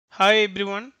Hi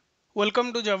everyone,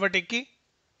 welcome to JavaTechie.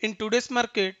 In today's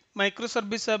market,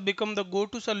 microservices have become the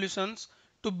go-to solutions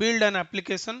to build an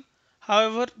application.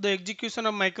 However, the execution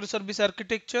of microservice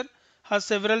architecture has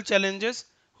several challenges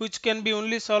which can be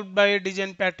only solved by a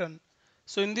design pattern.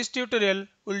 So in this tutorial,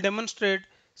 we'll demonstrate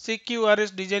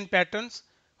CQRS design patterns,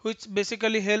 which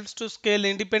basically helps to scale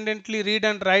independently read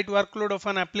and write workload of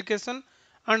an application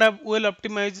and have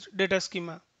well-optimized data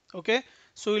schema. Okay,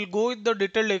 so we'll go with the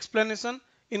detailed explanation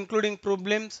including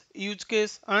problems, use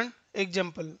case and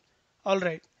example.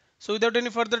 Alright, so without any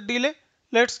further delay,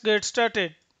 let's get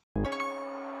started.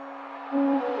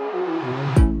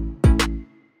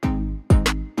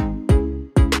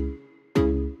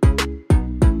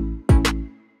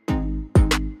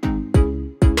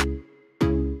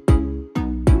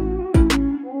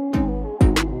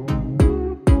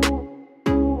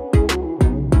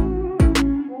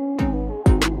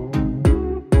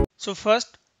 So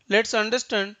first, let's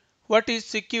understand what is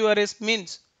CQRS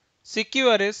means.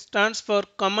 CQRS stands for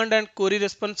Command and Query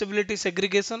Responsibility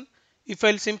Segregation. If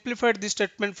I'll simplify this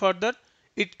statement further,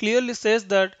 it clearly says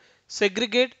that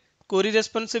segregate query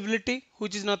responsibility,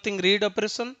 which is nothing read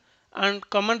operation, and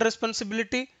command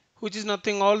responsibility, which is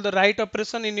nothing all the write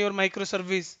operation in your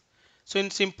microservice. So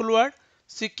in simple word,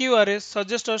 CQRS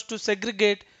suggests us to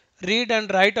segregate read and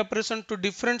write operation to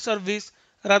different service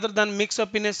rather than mix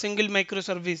up in a single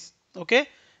microservice. Okay,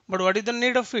 but what is the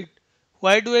need of it?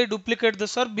 Why do I duplicate the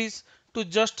service to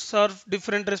just serve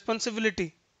different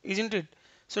responsibility? Isn't it?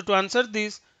 So to answer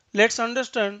this, let's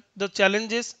understand the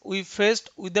challenges we faced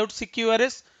without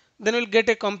CQRS. Then we'll get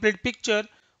a complete picture.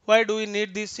 Why do we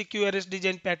need this CQRS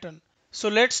design pattern? So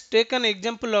let's take an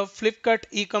example of Flipkart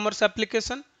e-commerce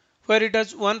application where it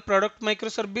has one product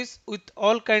microservice with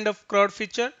all kind of crowd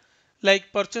feature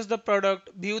like purchase the product,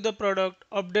 view the product,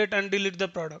 update and delete the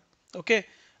product. Okay,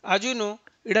 as you know,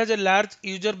 it has a large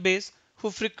user base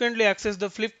who frequently access the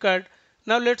Flipkart.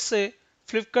 Now let's say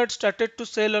Flipkart started to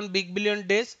sell on big billion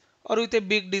days or with a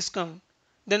big discount.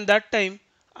 Then that time,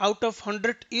 out of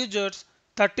 100 users,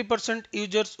 30%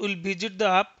 users will visit the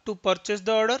app to purchase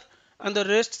the order and the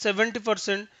rest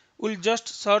 70% will just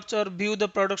search or view the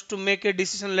products to make a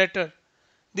decision later.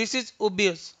 This is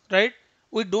obvious, right?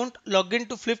 We don't log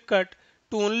into Flipkart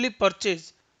to only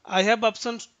purchase. I have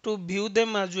options to view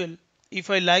them as well. If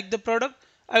I like the product,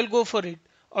 I will go for it.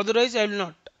 Otherwise, I will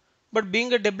not. But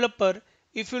being a developer,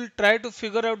 if you will try to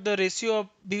figure out the ratio of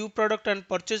view product and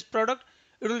purchase product,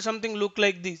 it will something look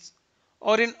like this.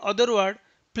 Or in other word,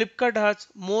 Flipkart has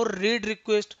more read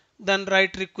request than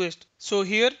write request. So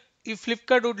here, if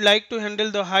Flipkart would like to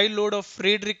handle the high load of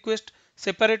read request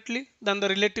separately than the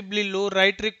relatively low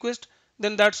write request,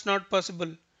 then that's not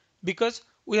possible because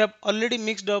we have already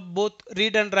mixed up both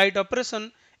read and write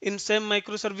operation in same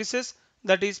microservices,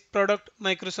 that is product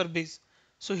microservice.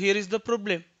 So here is the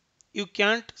problem. You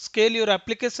can't scale your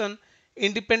application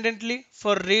independently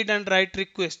for read and write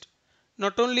request.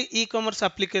 Not only e-commerce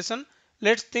application,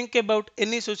 let's think about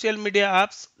any social media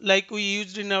apps like we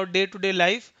used in our day-to-day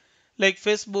life like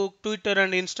Facebook, Twitter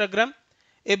and Instagram.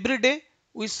 Every day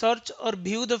we search or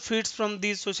view the feeds from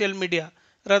these social media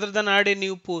rather than add a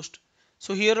new post.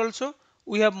 So here also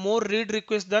we have more read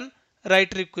request than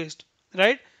write request,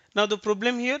 right? Now the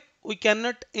problem here, we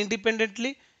cannot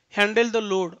independently handle the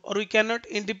load or we cannot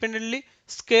independently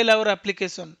scale our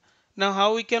application. Now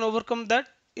how we can overcome that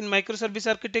in microservice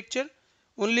architecture?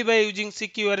 Only by using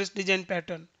CQRS design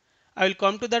pattern. I will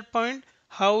come to that point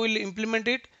how we will implement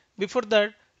it. Before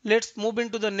that, let's move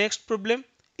into the next problem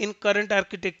in current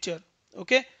architecture.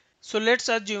 Okay, so let's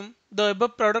assume the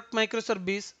above product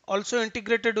microservice also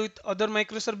integrated with other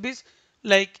microservice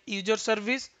like user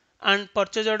service and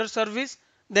purchase order service.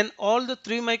 Then all the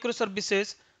three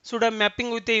microservices should have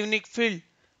mapping with a unique field.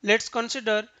 Let's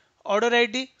consider order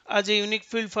ID as a unique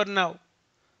field for now.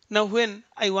 Now when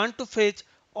I want to fetch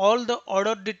all the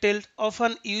order details of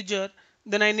an user,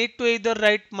 then I need to either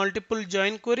write multiple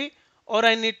join query or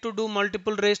I need to do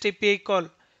multiple REST API call,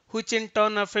 which in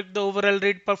turn affect the overall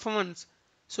read performance.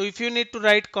 So if you need to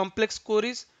write complex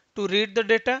queries to read the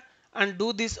data and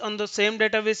do this on the same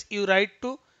database you write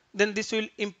to, then this will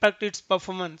impact its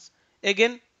performance.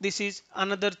 Again, this is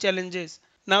another challenges.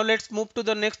 Now let's move to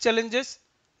the next challenges.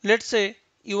 Let's say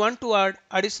you want to add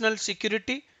additional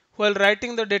security while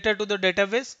writing the data to the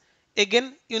database.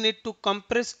 Again, you need to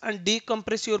compress and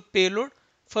decompress your payload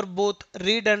for both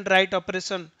read and write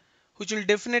operation, which will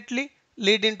definitely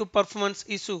lead into performance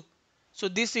issue. So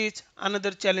this is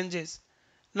another challenges.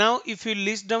 Now if you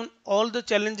list down all the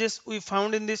challenges we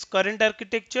found in this current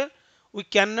architecture, we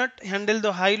cannot handle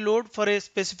the high load for a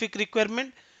specific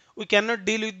requirement, we cannot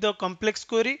deal with the complex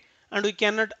query, and we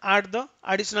cannot add the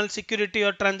additional security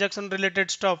or transaction related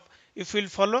stuff if we'll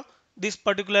follow this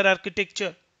particular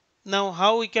architecture. Now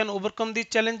how we can overcome these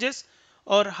challenges,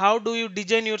 or how do you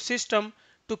design your system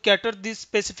to cater these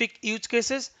specific use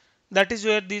cases? That is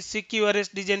where the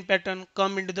CQRS design pattern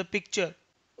come into the picture.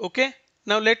 Okay,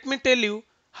 now let me tell you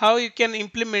how you can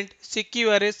implement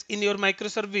CQRS in your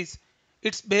microservice.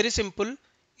 It's very simple.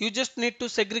 You just need to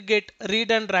segregate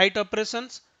read and write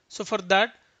operations. So for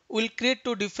that, we'll create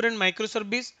two different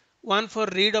microservices, one for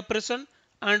read operation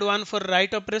and one for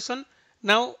write operation.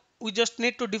 Now we just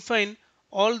need to define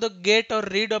all the get or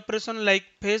read operation like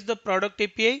fetch the product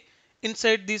API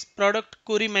inside this product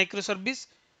query microservice,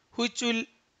 which will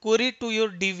query to your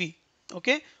DB.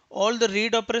 Okay, all the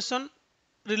read operation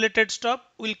related stuff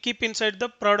will keep inside the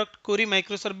product query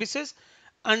microservices,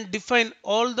 and define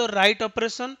all the write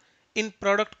operation in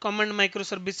product command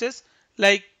microservices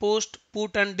like post,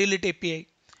 put and delete API,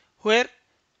 where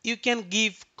you can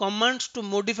give commands to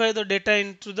modify the data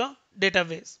into the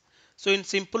database. So in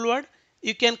simple word,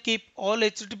 you can keep all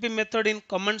HTTP method in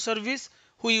command service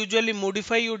who usually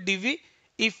modify your DB.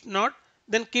 If not,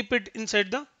 then keep it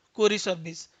inside the query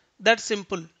service. That's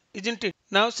simple, isn't it?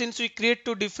 Now since we create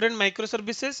two different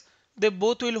microservices, they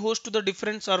both will host to the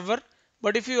different server.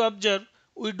 But if you observe,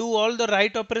 we do all the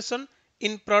write operation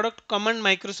in product command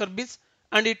microservice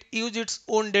and it use its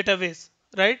own database,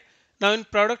 right? Now in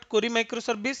product query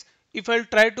microservice, if I'll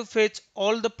try to fetch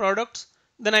all the products,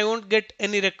 then I won't get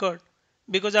any record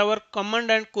because our command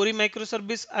and query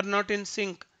microservice are not in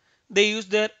sync. They use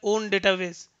their own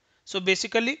database. So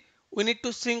basically, we need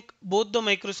to sync both the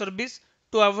microservice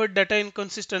to avoid data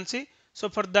inconsistency. So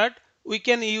for that, we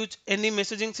can use any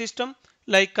messaging system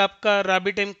like Kafka,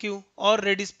 RabbitMQ or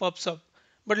Redis pops up.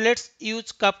 But let's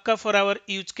use Kafka for our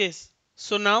use case.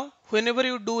 So now whenever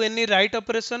you do any write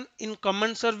operation in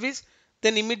command service,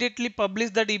 then immediately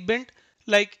publish that event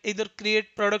like either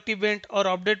create product event or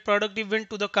update product event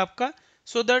to the Kafka,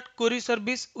 so that query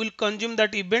service will consume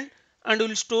that event and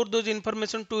will store those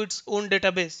information to its own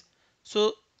database.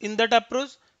 So in that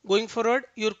approach, going forward,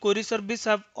 your query service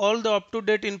have all the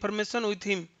up-to-date information with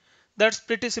him. That's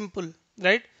pretty simple,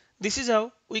 right? This is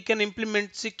how we can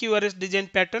implement CQRS design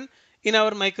pattern in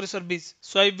our microservice.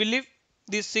 So I believe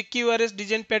this CQRS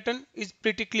design pattern is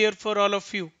pretty clear for all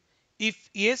of you.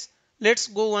 If yes, let's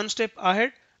go one step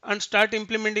ahead and start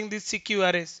implementing this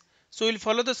CQRS. So we'll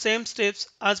follow the same steps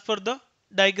as per the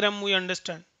diagram we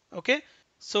understand. Okay.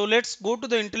 So let's go to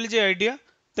the IntelliJ IDEA.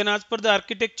 Then as per the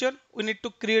architecture, we need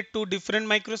to create two different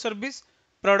microservice,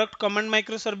 product command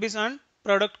microservice and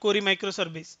product query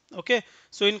microservice. Okay.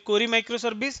 So in query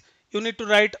microservice, you need to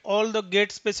write all the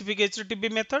get specific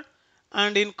HTTP method,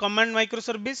 and in command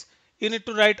microservice, you need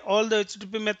to write all the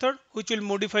HTTP method which will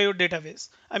modify your database.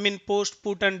 I mean post,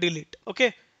 put and delete.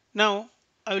 Okay. Now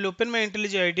I will open my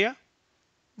IntelliJ IDEA.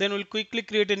 Then we'll quickly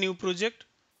create a new project.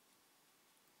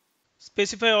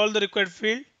 Specify all the required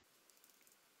field.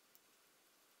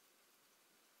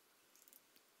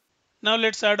 Now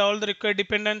let's add all the required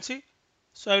dependency.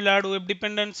 So I will add web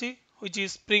dependency, which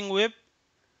is Spring Web.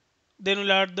 Then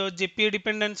we'll add the JPA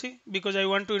dependency because I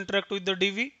want to interact with the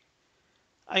DB.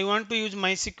 I want to use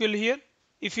MySQL here.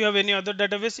 If you have any other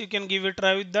database, you can give a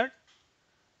try with that.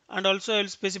 And also I will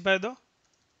specify the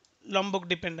Lombok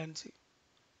dependency.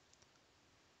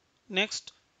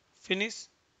 Next, finish.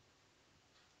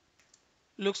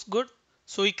 Looks good.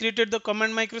 So we created the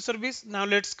command microservice. Now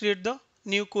let's create the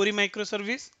new query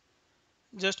microservice.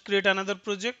 Just create another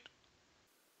project.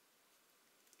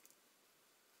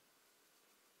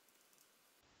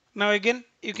 Now again,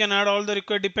 you can add all the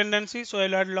required dependency. So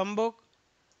I'll add Lombok.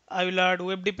 I will add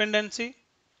web dependency.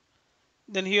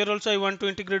 Then here also I want to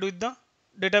integrate with the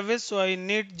database. So I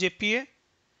need JPA.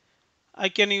 I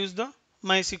can use the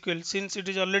MySQL since it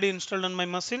is already installed on my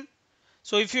machine.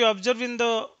 So if you observe in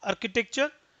the architecture,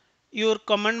 your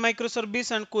command microservice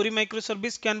and query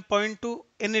microservice can point to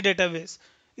any database,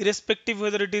 irrespective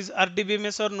whether it is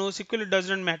RDBMS or NoSQL, it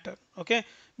doesn't matter. Okay,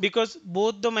 because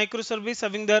both the microservice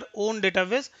having their own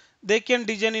database, they can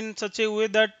design in such a way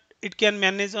that it can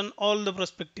manage on all the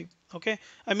perspective. Okay,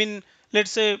 I mean, let's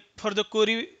say for the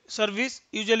query service,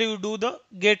 usually we do the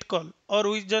get call or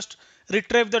we just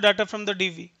retrieve the data from the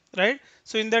DB, right?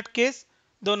 So in that case,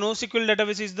 the NoSQL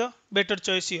database is the better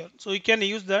choice here. So we can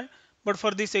use that. But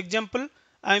for this example,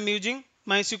 I am using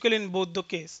MySQL in both the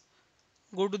case.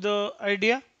 Go to the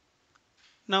IDEA.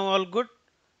 Now all good.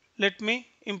 Let me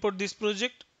import this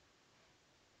project.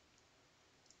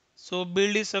 So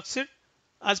build is succeed.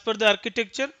 As per the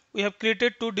architecture, we have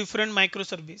created two different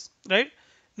microservices, right?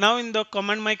 Now in the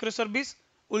command microservice,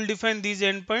 we'll define these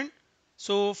endpoint.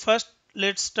 So first,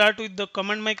 let's start with the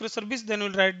command microservice. Then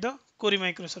we'll write the query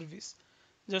microservice.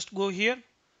 Just go here,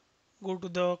 go to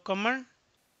the command.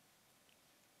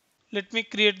 Let me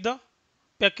create the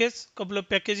package, couple of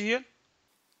package here.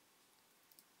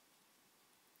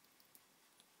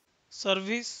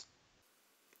 Service.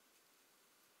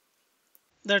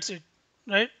 That's it,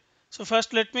 right? So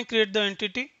first let me create the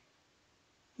entity,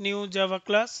 new Java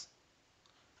class.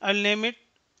 I'll name it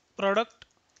product.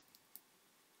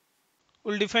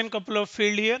 We'll define couple of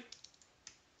field here.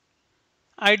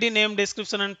 ID, name,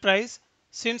 description and price.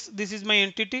 Since this is my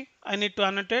entity, I need to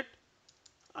annotate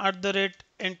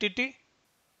 @entity,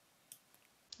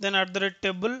 then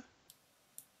 @table.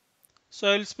 So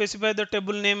I will specify the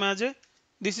table name as a,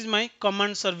 this is my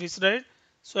command service, right?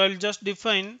 So I will just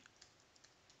define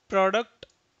product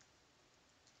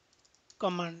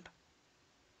command,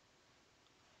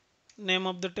 name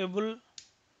of the table,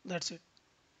 that's it.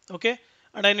 Okay,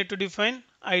 and I need to define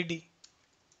ID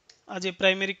as a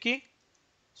primary key.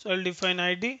 So I'll define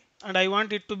ID and I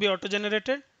want it to be auto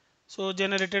generated. So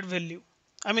generated value.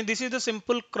 I mean, this is the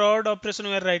simple CRUD operation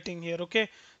we are writing here. Okay,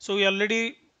 so we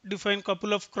already defined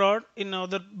couple of CRUD in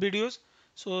other videos.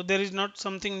 So there is not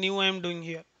something new I am doing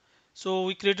here. So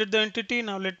we created the entity.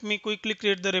 Now let me quickly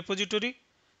create the repository.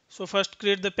 So first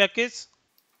create the package,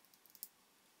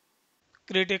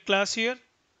 create a class here.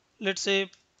 Let's say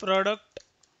product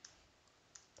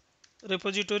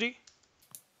repository.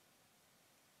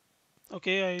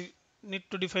 Okay, I need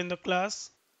to define the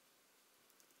class.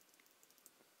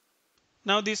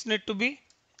 Now this need to be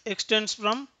extends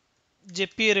from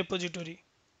JPA repository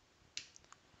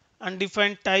and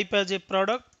define type as a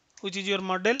product, which is your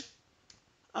model,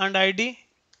 and ID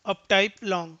of type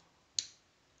long.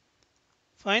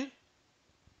 Fine.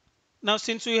 Now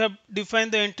since we have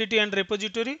defined the entity and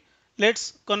repository,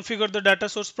 let's configure the data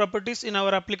source properties in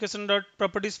our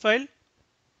application.properties file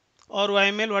or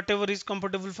YML, whatever is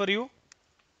comfortable for you.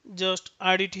 Just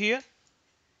add it here.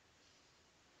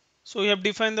 So we have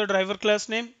defined the driver class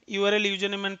name, URL,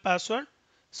 username and password,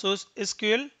 source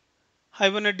SQL,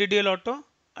 -DDL auto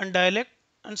and dialect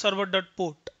and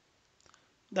server.port.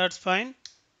 That's fine.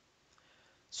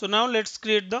 So now let's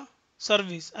create the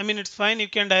service. I mean, it's fine, you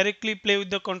can directly play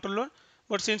with the controller,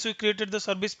 but since we created the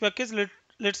service package,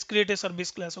 let's create a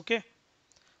service class. Okay,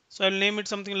 so I'll name it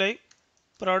something like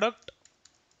product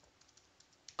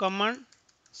command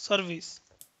service.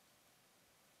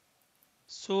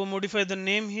 So modify the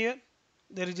name here,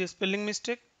 there is a spelling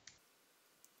mistake.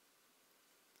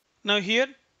 Now here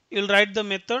you'll write the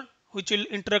method which will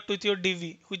interact with your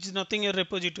DB, which is nothing a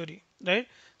repository, right?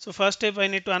 So first step, I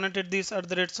need to annotate this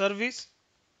 @service.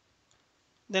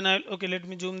 Then okay, let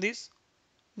me zoom this.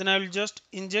 Then I will just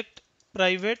inject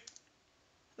private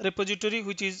repository,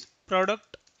 which is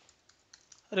product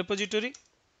repository,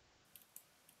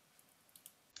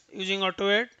 using auto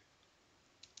add.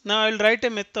 Now I will write a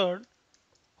method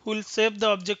who will save the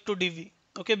object to DB.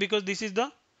 Okay, because this is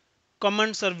the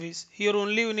command service. Here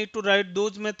only you need to write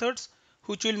those methods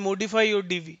which will modify your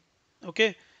DB.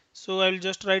 Okay, so I will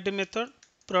just write a method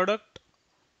product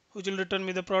which will return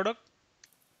me the product,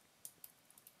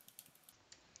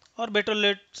 or better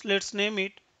let's name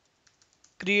it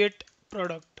create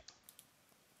product.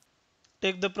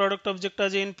 Take the product object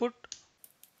as a input,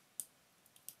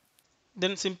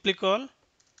 then simply call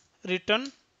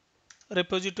return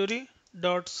repository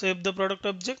dot save the product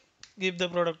object, give the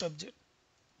product object.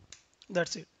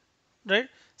 That's it, right?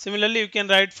 Similarly, you can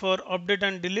write for update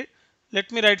and delete.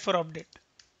 Let me write for update.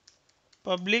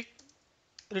 Public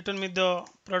return me the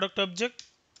product object,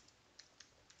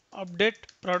 update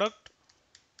product,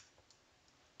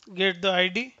 get the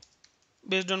ID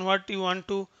based on what you want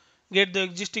to get the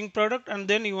existing product, and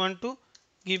then you want to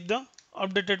give the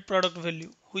updated product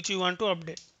value which you want to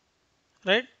update,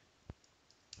 right?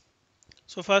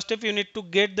 So first step, you need to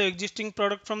get the existing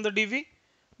product from the DB,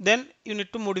 then you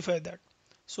need to modify that.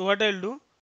 So what I'll do,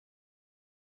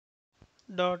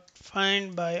 dot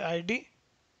find by ID,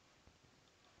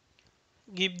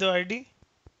 give the ID,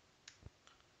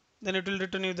 then it will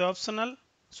return you the optional.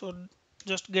 So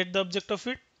just get the object of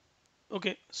it.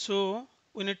 Okay, so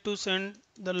we need to send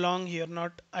the long here,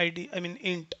 not ID, I mean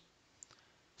int.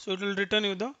 So it will return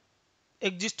you the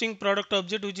existing product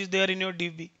object which is there in your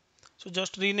DB. So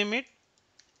just rename it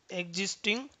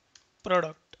existing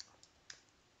product.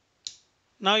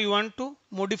 Now you want to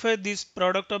modify this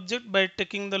product object by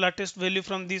taking the latest value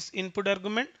from this input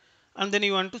argument, and then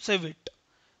you want to save it.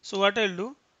 So what I'll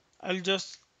do, I'll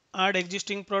just add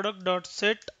existing product dot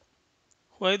set.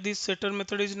 Why this setter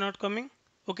method is not coming?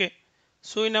 Okay,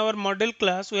 so in our model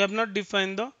class we have not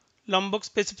defined the Lombok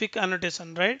specific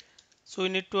annotation, right? So we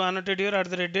need to annotate here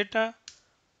 @data,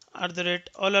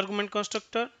 all argument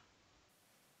constructor,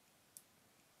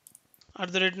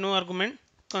 no argument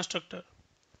constructor.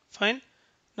 Fine.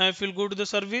 Now if you'll go to the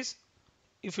service,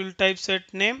 if you'll type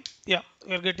set name, yeah,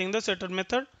 we are getting the setter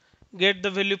method, get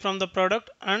the value from the product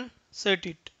and set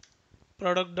it.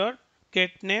 Product dot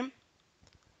get name.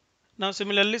 Now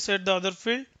similarly set the other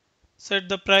field, set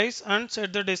the price and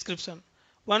set the description.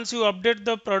 Once you update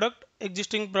the product,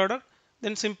 existing product,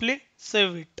 then simply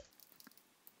save it.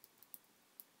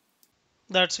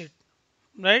 That's it,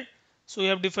 right? So we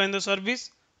have defined the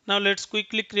service. Now let's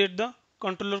quickly create the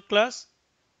controller class.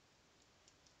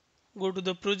 Go to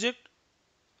the project,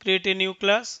 create a new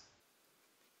class.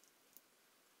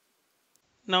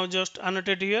 Now just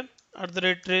annotate here at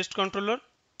the REST controller.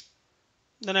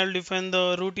 Then I'll define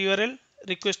the root URL,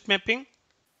 request mapping.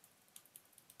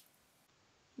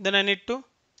 Then I need to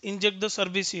inject the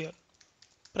service here.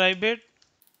 Private,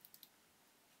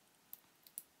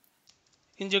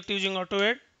 inject using auto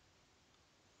add.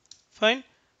 Fine.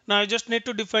 Now I just need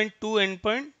to define two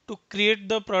endpoints to create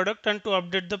the product and to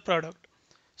update the product.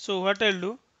 So what I'll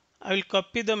do, I will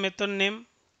copy the method name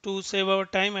to save our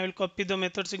time. I will copy the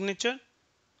method signature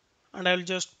and I will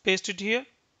just paste it here.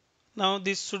 Now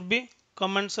this should be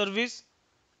command service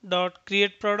dot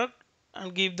create product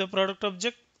and give the product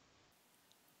object.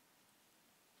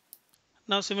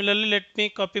 Now similarly let me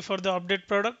copy for the update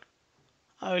product.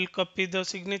 I will copy the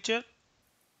signature.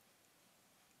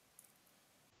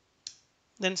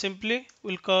 Then simply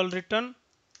we'll call return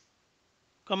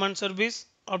command service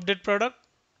update product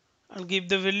and give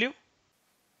the value.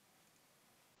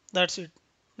 That's it,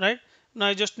 right? Now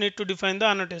I just need to define the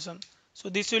annotation. So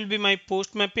this will be my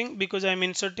post mapping because I'm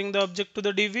inserting the object to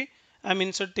the DB. I'm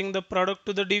inserting the product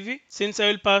to the DB. Since I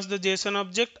will pass the JSON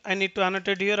object, I need to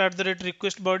annotate here at the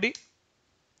request body.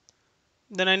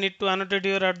 Then I need to annotate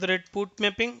here at the put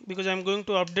mapping because I'm going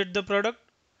to update the product.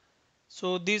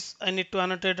 So this I need to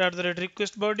annotate at the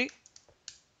request body.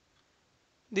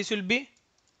 This will be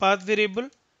path variable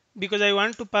because I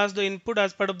want to pass the input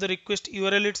as part of the request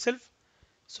URL itself.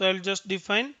 So I'll just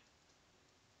define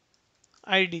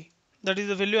ID. That is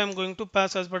the value I'm going to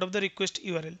pass as part of the request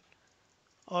URL.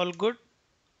 All good.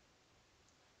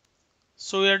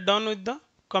 So we are done with the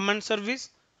command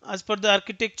service. As per the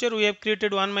architecture, we have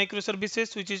created one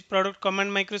microservices which is product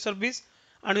command microservice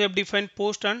and we have defined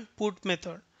post and put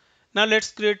method. Now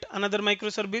let's create another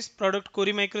microservice, product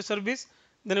query microservice.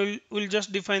 Then we'll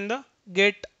just define the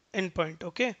get endpoint.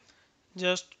 Okay,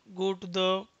 just go to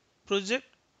the project,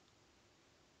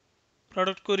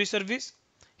 product query service.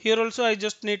 Here also I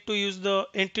just need to use the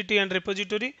entity and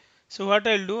repository. So what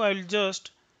I'll do, I'll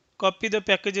just copy the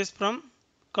packages from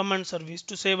command service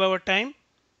to save our time.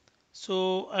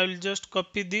 So I will just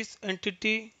copy this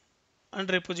entity and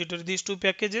repository, these two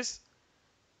packages.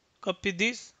 Copy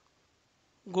this,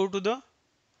 go to the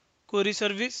query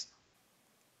service,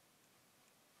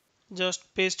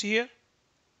 just paste here.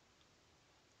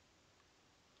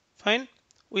 Fine.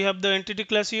 We have the entity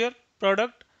class here,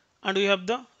 product, and we have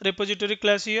the repository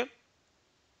class here.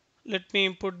 Let me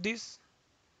import this.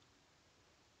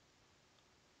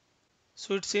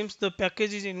 So it seems the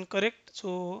package is incorrect.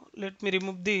 So let me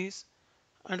remove this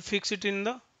and fix it in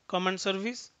the command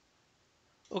service.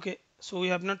 Okay, so we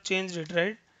have not changed it,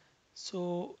 right?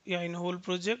 So yeah, in whole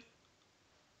project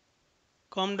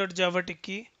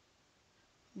com.JavaTechie,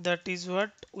 that is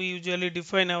what we usually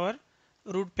define our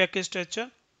root package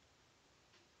structure.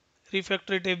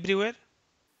 Refactor it everywhere.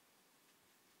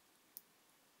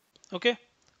 Okay,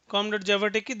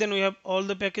 com.JavaTechie, then we have all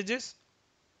the packages.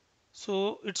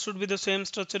 So it should be the same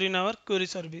structure in our query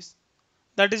service.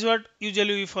 That is what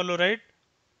usually we follow, right?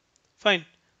 Fine.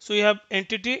 So we have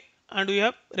entity and we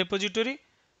have repository.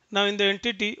 Now in the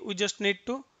entity, we just need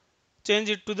to change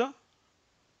it to the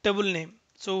table name.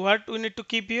 So what we need to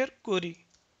keep here? Query.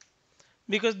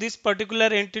 Because this particular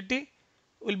entity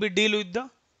will be deal with the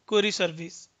query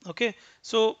service. Okay.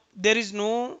 So there is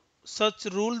no such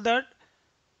rule that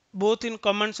both in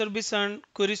command service and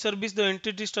query service the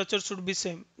entity structure should be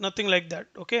same, nothing like that.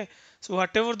 Okay, so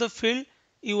whatever the field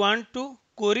you want to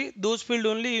query, those field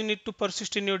only you need to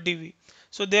persist in your DB.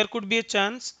 So there could be a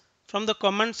chance from the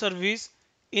command service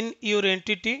in your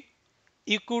entity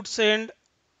you could send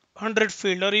 100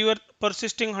 field or you are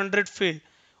persisting 100 field,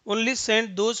 only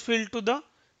send those field to the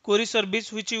query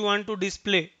service which you want to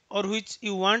display or which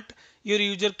you want your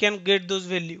user can get those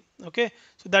value. Okay,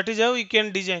 so that is how you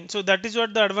can design. So that is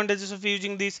what the advantages of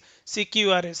using this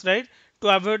CQRS, right?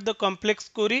 To avoid the complex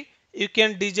query, you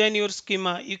can design your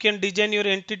schema, you can design your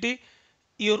entity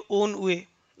your own way.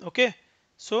 Okay,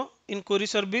 so in query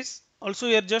service also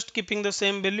we are just keeping the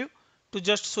same value to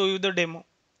just show you the demo.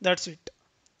 That's it.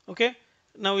 Okay,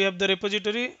 now we have the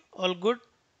repository, all good.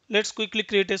 Let's quickly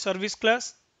create a service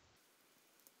class.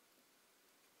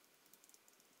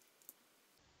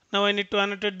 Now I need to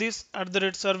annotate this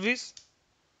 @service.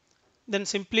 Then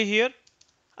simply here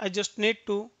I just need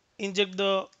to inject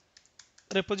the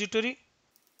repository.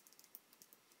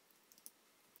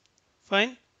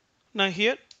 Fine. Now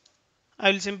here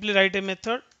I will simply write a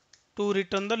method to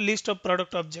return the list of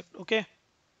product object. Okay.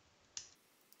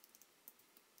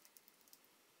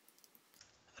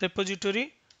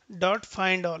 Repository dot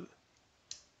find all.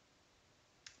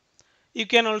 You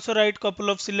can also write couple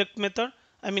of select method.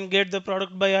 I mean get the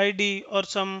product by ID or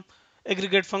some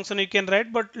aggregate function you can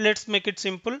write, but let's make it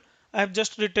simple. I have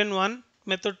just written one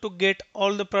method to get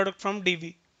all the product from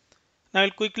DB. Now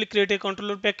I'll quickly create a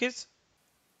controller package.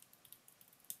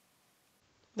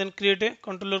 Then create a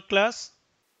controller class.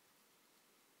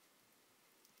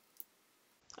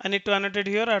 I need to annotate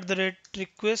here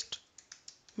 @request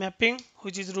mapping,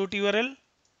 which is root URL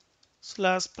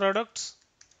 / products.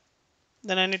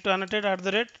 Then I need to annotate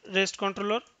 @rest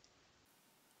controller.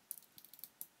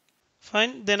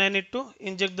 Fine. Then I need to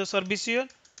inject the service here,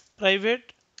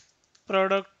 private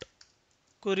product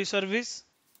query service.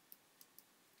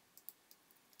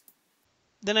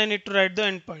 Then I need to write the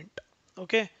endpoint.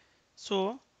 Okay.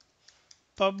 So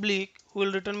public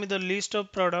will return me the list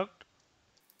of product,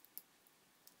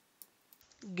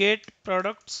 get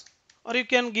products, or you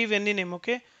can give any name.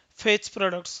 Okay. Fetch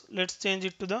products. Let's change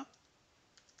it to the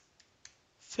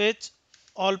fetch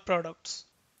all products.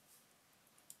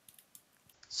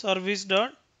 Service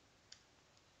dot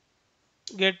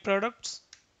get products,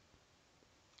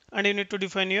 and you need to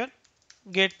define your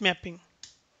get mapping.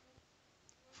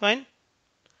 Fine.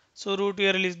 So root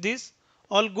URL is this.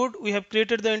 All good. We have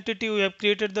created the entity, we have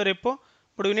created the repo,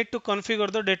 but we need to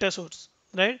configure the data source,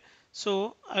 right?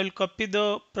 So I will copy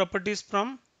the properties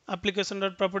from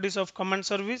application.properties of command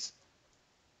service.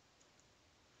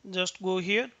 Just go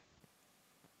here,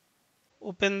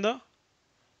 open the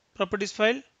properties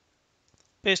file,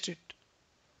 paste it.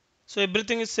 So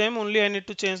everything is same, only I need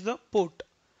to change the port.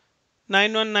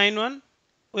 9191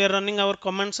 we are running our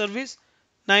command service,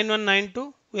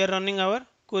 9192 we are running our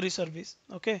query service.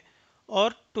 Okay,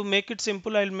 or to make it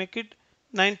simple I will make it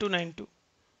 9292.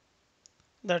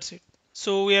 That's it.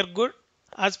 So we are good.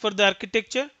 As per the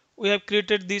architecture, we have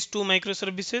created these two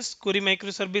microservices, query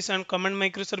microservice and command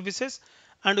microservices,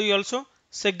 and we also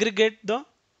segregate the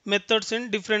methods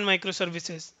in different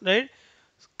microservices, right?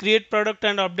 Create product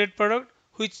and update product,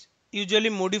 which usually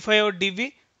modify our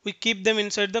DB, we keep them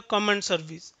inside the command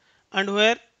service, and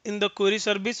where in the query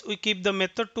service we keep the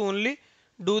method to only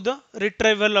do the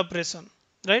retrieval operation,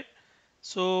 right?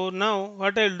 So now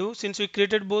what I'll do, since we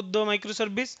created both the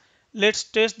microservice, let's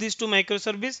test these two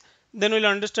microservice, then we'll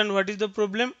understand what is the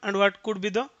problem and what could be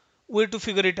the way to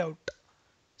figure it out.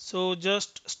 So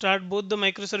just start both the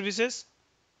microservices,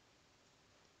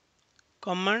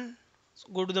 command,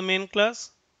 go to the main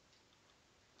class,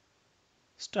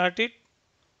 start it.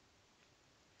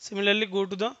 Similarly, go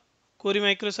to the query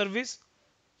microservice,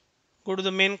 go to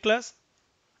the main class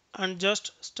and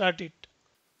just start it.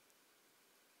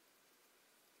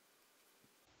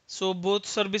 So both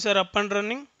services are up and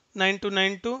running.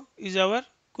 9292 is our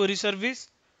query service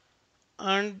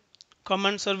and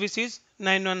command service is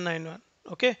 9191.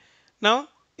 Okay. Now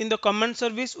in the command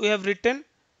service we have written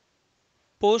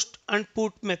post and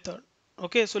put method.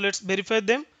 Okay. So let's verify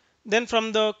them. Then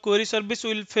from the query service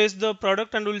we will fetch the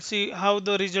product and we will see how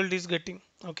the result is getting.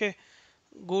 Okay.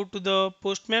 Go to the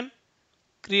postman,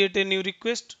 create a new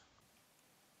request,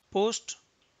 post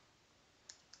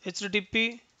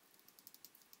http,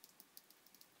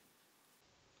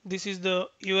 this is the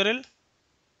URL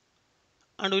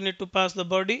and we need to pass the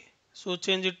body, so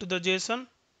change it to the JSON.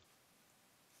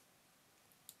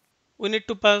 We need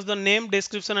to pass the name,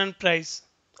 description and price,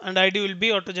 and ID will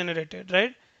be auto generated,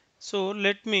 right? So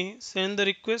let me send the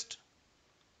request.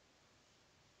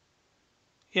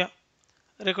 Yeah,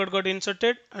 record got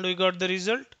inserted and we got the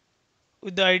result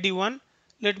with the ID 1.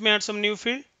 Let me add some new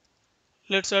field.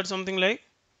 Let's add something like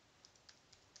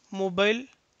mobile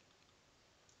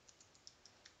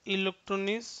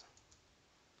electronics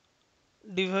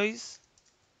device,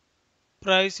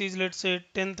 price is let's say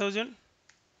 10,000.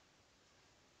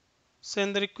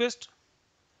 Send the request.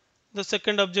 The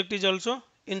second object is also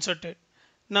inserted.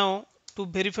 Now to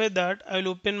verify that I will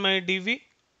open my DB.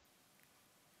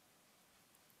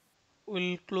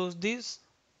 We'll close this,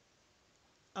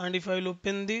 and if I will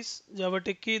open this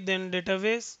JavaTechie, then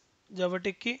database,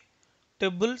 JavaTechie,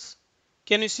 tables.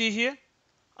 Can you see here?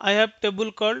 I have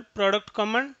table called product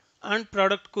command and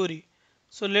product query.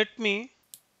 So let me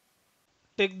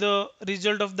take the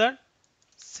result of that.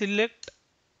 Select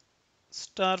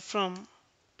star from,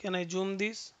 can I zoom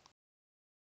this?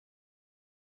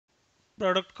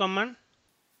 Product command.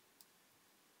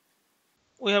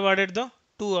 we have added the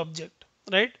two object,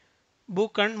 right?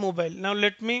 Book and mobile. Now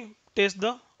let me test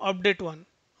the update one.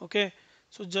 Okay,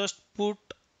 so just put,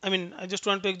 I just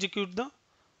want to execute the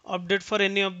update for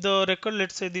any of the record.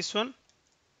 Let's say this one.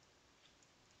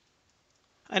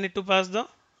 I need to pass the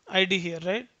ID here,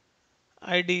 right?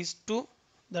 ID is 2.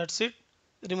 That's it.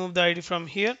 Remove the ID from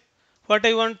here. What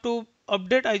I want to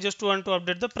update, I just want to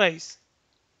update the price.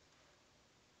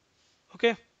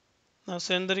 Okay, now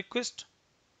send the request.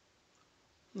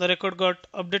 The record got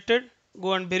updated.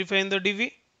 Go and verify in the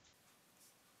DV.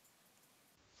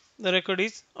 The record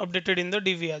is updated in the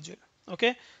DV as well.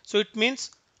 Okay, so it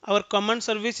means our command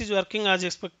service is working as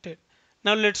expected.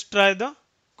 Now let's try the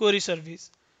query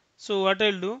service. So what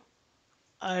I'll do,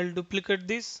 I'll duplicate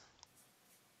this.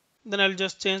 Then I'll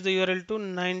just change the URL to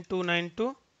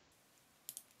 9292.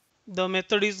 The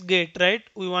method is get, right?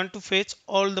 We want to fetch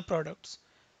all the products.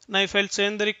 Now if I'll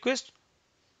send the request,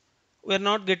 we are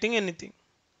not getting anything.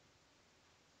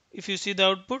 If you see the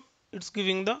output, it's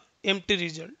giving the empty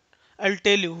result. I'll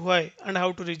tell you why and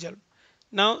how to resolve.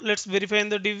 Now let's verify in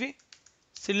the DV.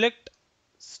 Select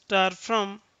star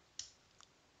from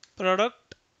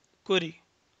product query.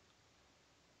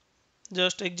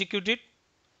 Just execute it.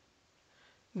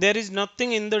 There is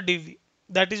nothing in the DV.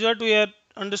 That is what we are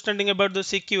understanding about the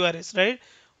CQRS, right?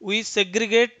 We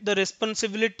segregate the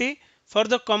responsibility for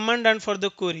the command and for the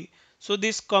query. So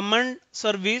this command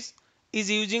service is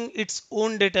using its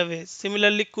own database.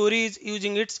 Similarly, query is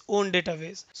using its own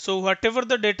database. So whatever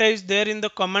the data is there in the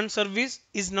command service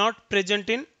is not present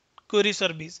in query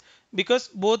service because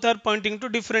both are pointing to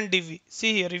different DB.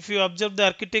 See here, if you observe the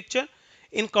architecture,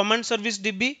 in command service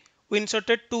DB, we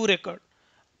inserted two records.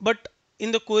 But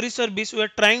in the query service, we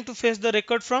are trying to fetch the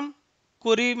record from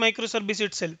query microservice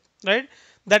itself, right?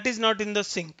 That is not in the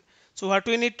sync. So what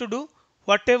we need to do,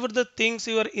 whatever the things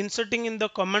you are inserting in the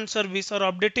command service or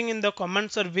updating in the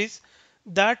command service,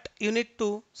 that you need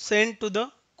to send to the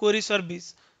query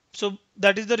service. So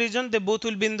that is the reason they both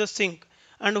will be in the sync.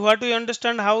 And what we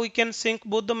understand how we can sync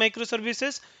both the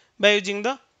microservices by using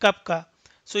the Kafka.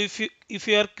 So if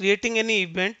you are creating any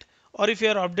event or if you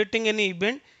are updating any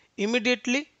event,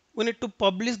 immediately we need to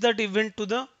publish that event to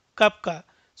the Kafka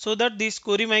so that this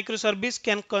query microservice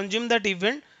can consume that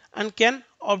event and can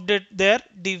update their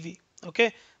DB.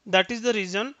 Okay, that is the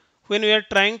reason when we are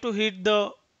trying to hit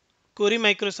the query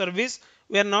microservice,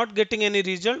 we are not getting any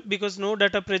result because no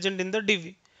data present in the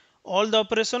DB. All the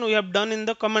operation we have done in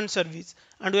the command service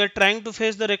and we are trying to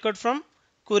fetch the record from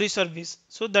query service.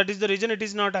 So that is the reason it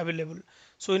is not available.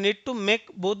 So we need to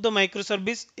make both the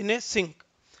microservice in a sync.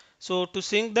 So to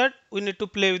sync that, we need to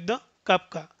play with the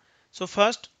Kafka. So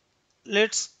first,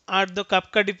 let's add the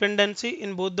Kafka dependency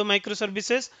in both the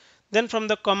microservices. Then from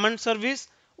the command service,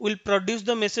 we'll produce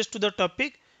the message to the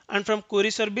topic, and from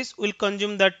query service, we'll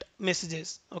consume that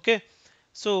messages. Okay.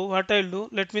 So what I'll do,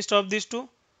 let me stop these two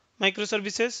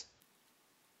microservices.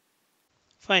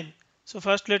 Fine. So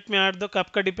first, let me add the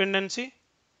Kafka dependency.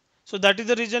 So that is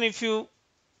the reason if you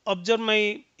observe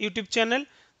my YouTube channel,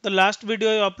 the last video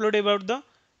I upload about the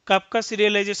Kafka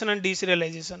serialization and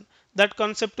deserialization. That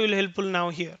concept will helpful now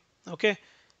here. Okay.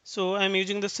 So I am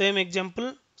using the same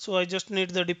example. So I just need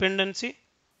the dependency.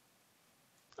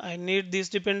 I need this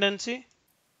dependency.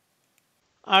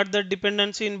 Add that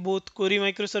dependency in both query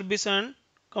microservice and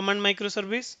command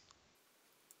microservice.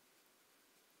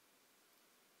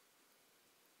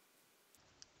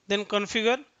 Then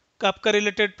configure Kafka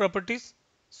related properties.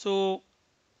 So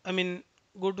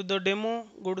go to the demo,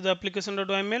 go to the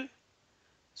application.yml.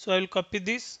 So I will copy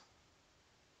this.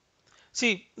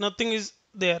 See, nothing is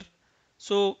there.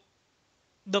 So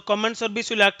the command service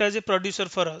will act as a producer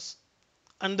for us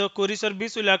and the query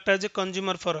service will act as a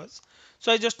consumer for us.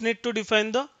 So I just need to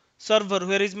define the server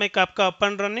where is my Kafka up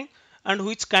and running and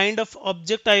which kind of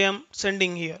object I am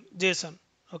sending here, JSON.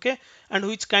 Okay, and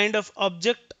which kind of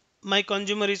object my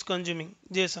consumer is consuming,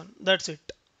 JSON. That's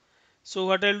it. So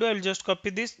what I'll do, I'll just copy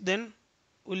this, then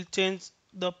we'll change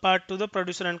the part to the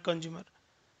producer and consumer.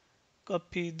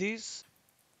 Copy this.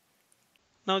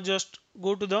 Now just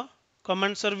go to the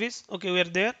command service. Okay, we are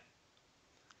there.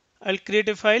 I'll create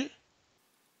a file.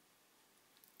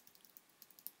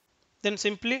 Then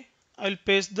simply I'll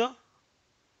paste the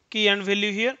key and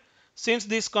value here. Since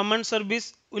this command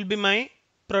service will be my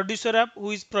producer app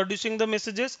who is producing the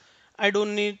messages, I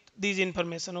don't need these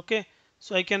information. Okay,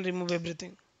 so I can remove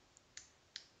everything.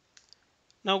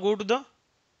 Now go to the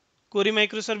query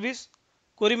microservice.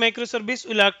 Query microservice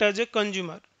will act as a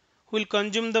consumer who will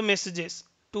consume the messages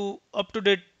to up to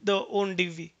date the own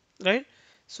DB, right?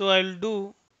 So I'll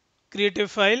do create a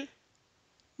file,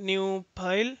 new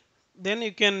file, then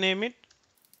you can name it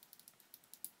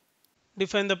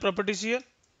define the properties here.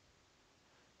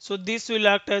 So this will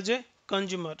act as a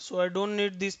consumer. So I don't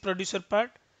need this producer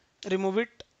part, remove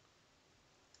it.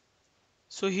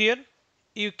 So here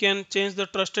you can change the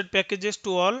trusted packages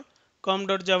to all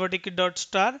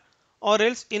com.javatechie.star, or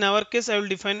else in our case I will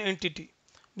define entity,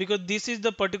 because this is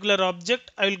the particular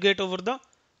object I will get over the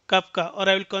Kafka, or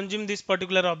I will consume this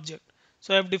particular object.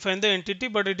 So I have defined the entity,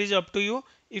 but it is up to you.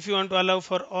 If you want to allow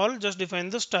for all, just define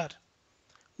the star.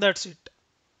 That's it.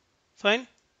 Fine.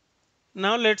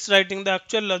 Now let's writing the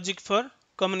actual logic for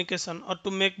communication, or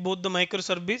to make both the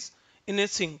microservice in a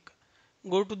sync.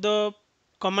 Go to the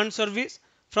command service.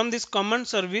 From this command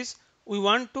service, we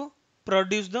want to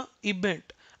produce the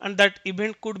event, and that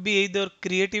event could be either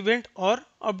create event or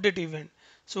update event.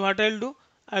 So what I'll do,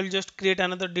 I'll just create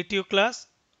another DTO class.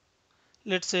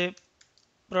 Let's say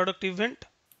product event.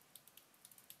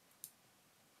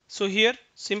 So here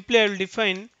simply I will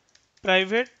define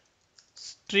private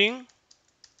string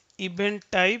event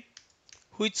type,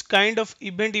 which kind of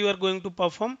event you are going to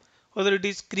perform, whether it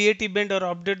is create event or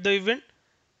update the event.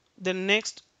 Then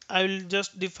next I will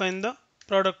just define the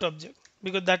product object,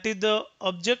 because that is the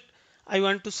object I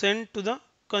want to send to the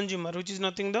consumer, which is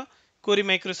nothing the query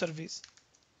microservice.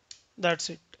 That's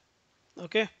it.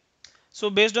 Okay. So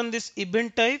based on this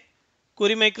event type,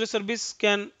 query microservice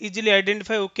can easily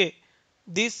identify, okay,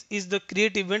 this is the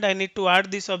create event, I need to add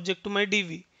this object to my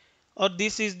DV, or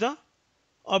this is the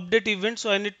update event, so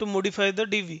I need to modify the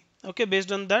DV. Okay,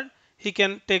 based on that he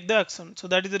can take the action. So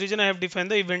that is the reason I have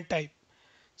defined the event type.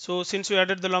 So since we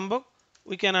added the lombok,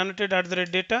 we can annotate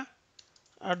 @data,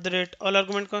 all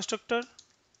argument constructor,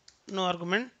 no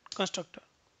argument constructor.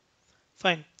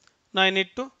 Fine. Now I need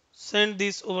to send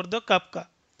this over the Kafka.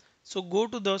 So go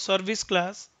to the service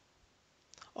class,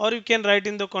 or you can write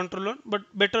in the controller, but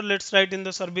better let's write in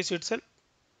the service itself.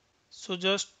 So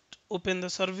just open the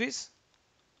service,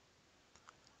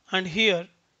 and here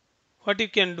what you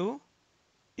can do,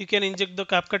 you can inject the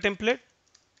Kafka template,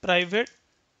 private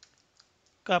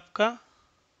Kafka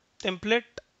template,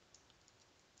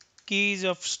 key is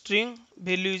of string,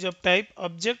 value is of type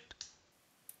object,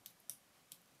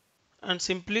 and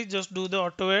simply just do the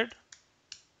auto add.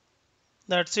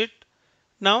 That's it.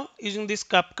 Now using this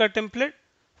Kafka template,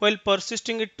 while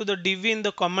persisting it to the DV in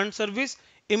the command service,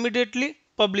 immediately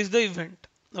publish the event.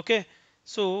 Okay.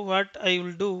 So what I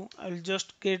will do, I will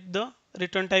just get the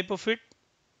return type of it.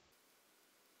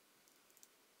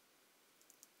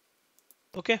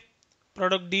 Okay.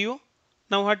 Product DO.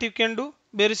 Now what you can do,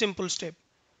 very simple step.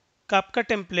 Kafka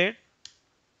template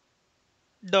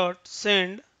dot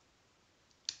send,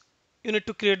 you need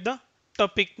to create the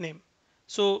topic name.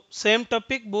 So same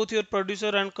topic, both your producer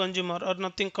and consumer, or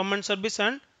nothing, command service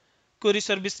and query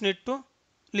service need to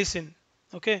listen.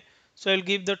 Okay. So I'll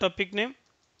give the topic name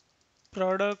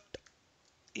product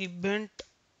event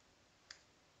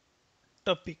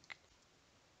topic,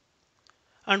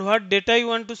 and what data you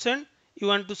want to send, you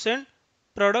want to send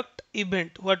product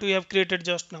event, what we have created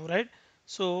just now, right?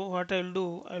 So what I'll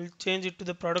do, I'll change it to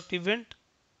the product event.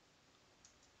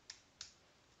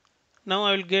 Now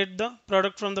I will get the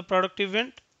product from the product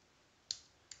event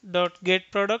dot get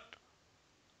product,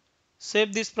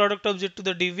 save this product object to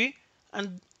the DV,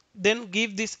 and then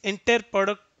give this entire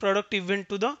product event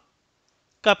to the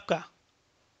Kafka.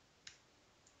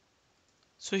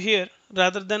 So here,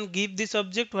 rather than give this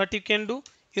object, what you can do,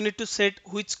 you need to set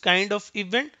which kind of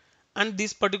event and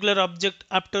this particular object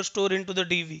after store into the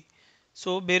DV.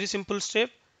 So very simple step.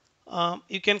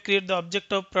 You can create the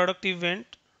object of product event,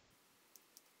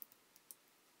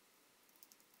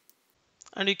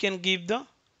 and you can give the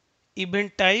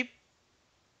event type.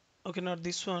 Okay, not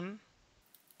this one.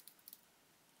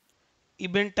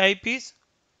 Event type is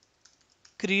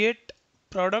create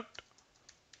product,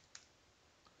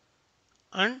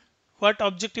 and what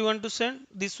object you want to send,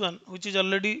 this one, which is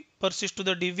already persist to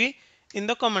the DV in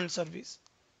the command service.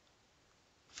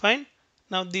 Fine.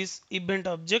 Now this event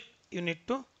object you need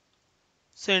to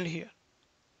send here.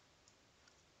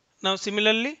 Now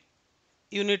similarly,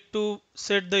 you need to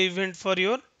set the event for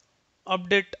your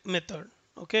update method.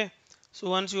 Okay. So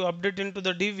once you update into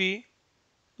the DV,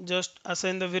 just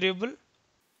assign the variable,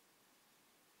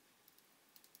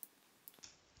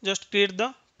 just create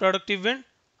the product event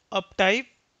of type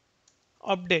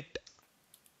update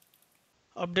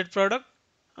product,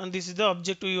 and this is the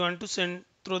object you want to send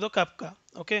through the Kafka.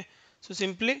 Okay. So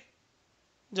simply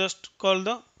just call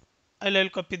the, I'll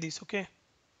copy this. Okay.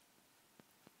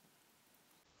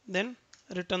 Then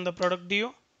return the product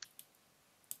DO.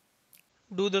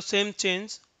 Do the same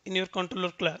change in your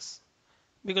controller class,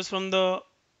 because from the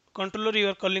controller you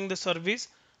are calling the service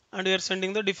and you are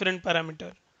sending the different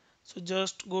parameter. So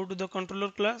just go to the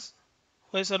controller class,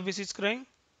 Why service is crying?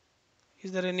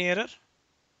 Is there any error?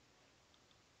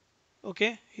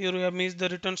 Okay, here we have missed the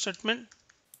return statement.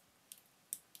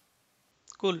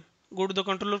 Cool. Go to the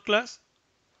controller class.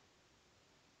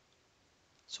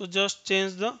 So just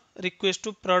change the request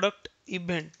to product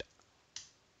event.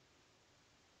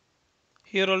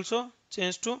 Here also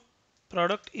change to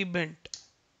product event.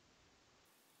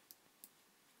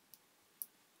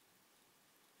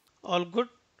 All good.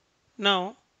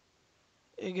 Now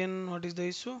again, what is the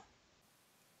issue?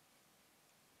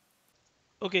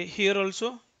 Okay, here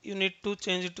also you need to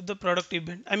change it to the product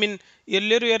event. I mean,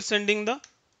 earlier we are sending the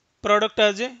product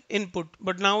as a input,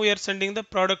 but now we are sending the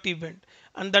product event,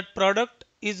 and that product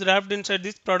is wrapped inside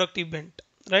this product event,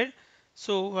 right?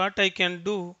 So what I can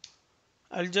do,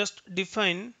 I'll just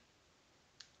define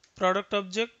product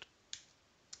object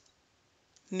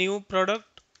new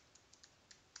product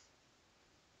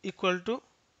equal to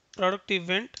product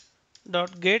event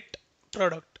dot get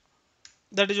product.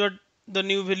 That is what the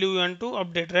new value we want to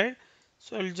update, right?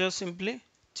 So I'll just simply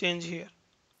change here.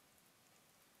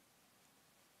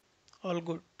 All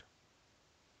good.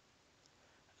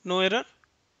 No error.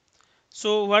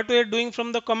 So what we are doing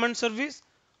from the command service,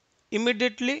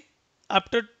 immediately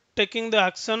after taking the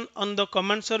action on the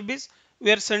command service,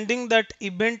 we are sending that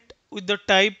event with the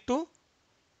type to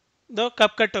the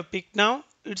Kafka topic. Now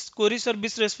it's query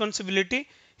service responsibility.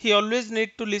 He always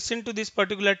need to listen to this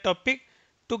particular topic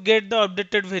to get the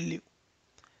updated value.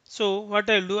 So what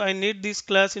I'll do, I need this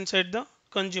class inside the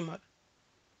consumer,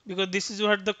 because this is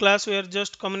what the class we are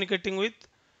just communicating with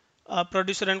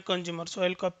producer and consumer. So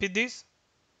I'll copy this.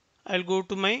 I'll go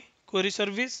to my query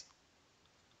service.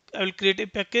 I will create a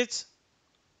package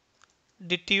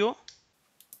DTO,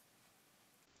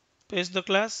 paste the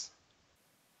class.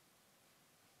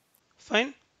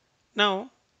 Fine. Now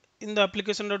in the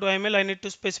application.yml I need to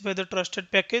specify the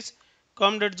trusted package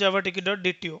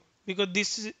com.javatechie.dto, because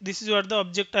this is what the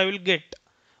object I will get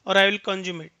or I will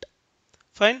consume it.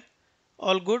 Fine.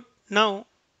 All good. Now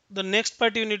the next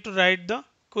part you need to write the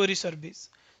query service.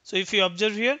 So if you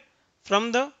observe here,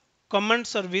 from the command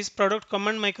service product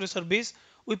command microservice,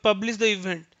 we publish the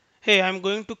event. Hey, I'm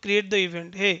going to create the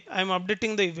event. Hey, I'm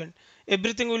updating the event.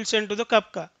 Everything will send to the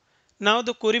Kafka. Now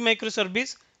the query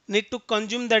microservice need to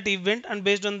consume that event, and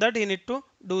based on that he need to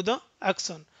do the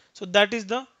action. So that is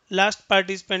the last part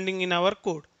is pending in our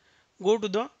code. Go to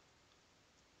the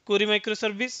query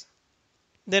microservice.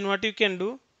 Then what you can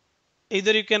do,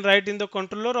 either you can write in the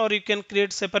controller or you can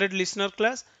create separate listener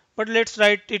class, but let's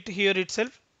write it here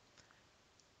itself.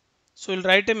 So we'll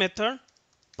write a method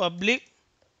public.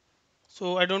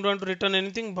 So I don't want to return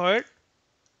anything, void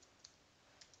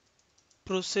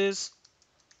process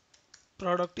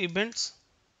product events.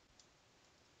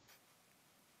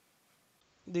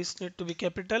 This need to be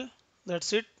capital.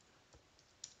 That's it.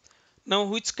 Now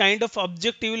which kind of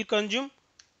object you will consume?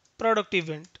 Product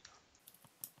event.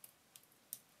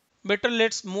 Better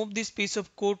let's move this piece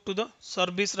of code to the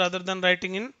service rather than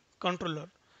writing in controller.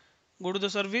 Go to the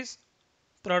service,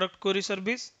 product query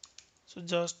service. So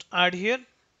just add here.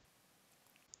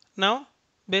 Now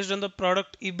based on the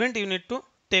product event you need to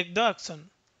take the action.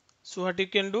 So what you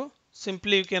can do,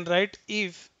 simply you can write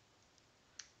if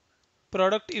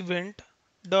product event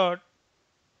dot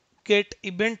get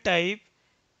event type,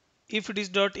 if it is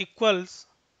dot equals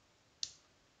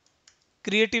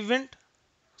create event.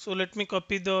 So let me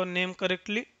copy the name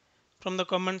correctly from the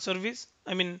command service.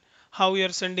 I mean how we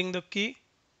are sending the key,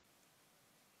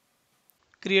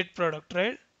 create product,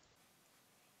 right?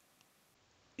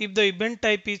 If the event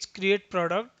type is create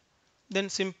product, then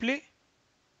simply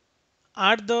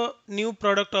add the new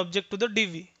product object to the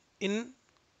DB in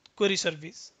query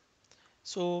service.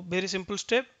 So very simple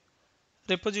step,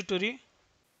 repository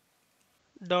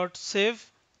dot save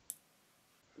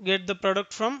get the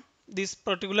product from this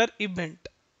particular event,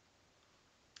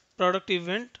 product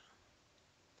event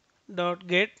dot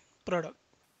get product.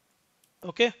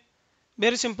 Okay,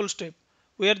 very simple step.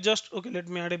 We are just, okay, let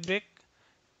me add a break.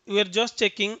 We are just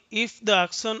checking if the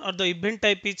action or the event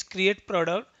type is create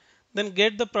product, then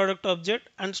get the product object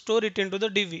and store it into the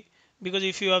DB, because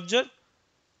if you observe,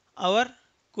 our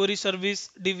query service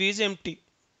DB is empty.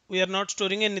 We are not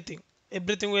storing anything.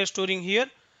 Everything we are storing here.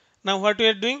 Now what we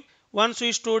are doing, once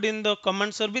we stored in the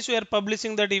command service, we are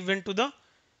publishing that event to the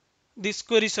this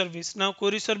query service. Now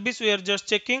query service we are just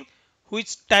checking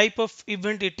which type of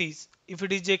event it is. If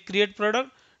it is a create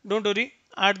product, don't worry,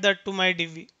 add that to my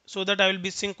DB so that I will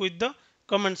be sync with the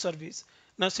command service.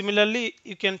 Now similarly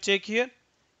you can check here,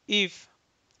 if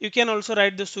you can also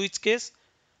write the switch case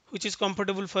which is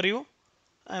comfortable for you.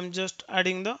 I am just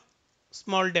adding the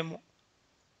small demo.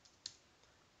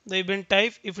 The event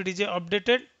type, if it is a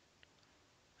updated,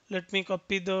 Let me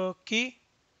copy the key.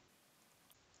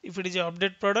 If it is a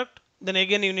update product, then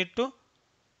again you need to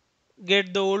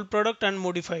get the old product and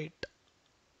modify it.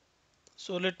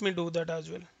 So let me do that as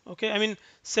well. Okay, I mean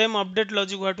same update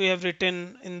logic what we have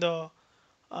written in the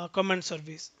command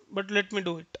service, but let me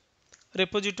do it.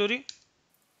 Repository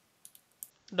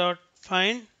dot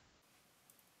find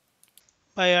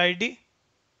by ID,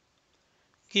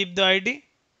 keep the ID.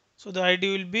 So the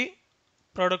ID will be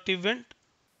product event.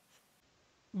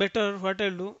 Better what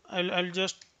I'll do, I'll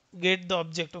just get the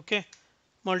object. Okay,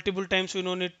 multiple times we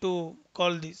no need to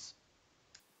call this.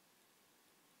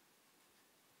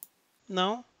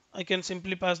 Now I can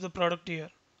simply pass the product here.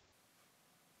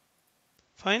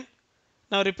 Fine.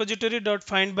 Now repository dot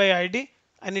find by ID,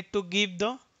 I need to give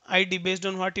the ID based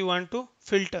on what you want to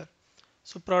filter.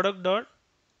 So product dot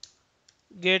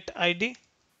get ID,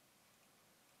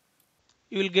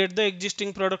 you will get the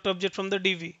existing product object from the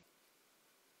DB.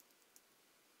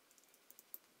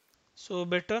 So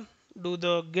better do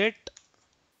the get.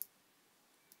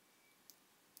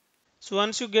 So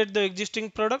once you get the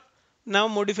existing product, now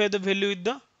modify the value with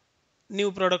the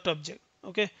new product object.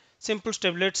 Okay, simple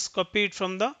step. Let's copy it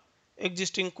from the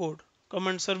existing code.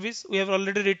 Command service, we have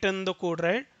already written the code,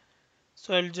 right?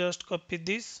 So I'll just copy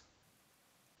this,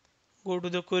 go to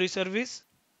the query service,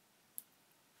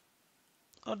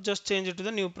 or just change it to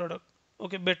the new product.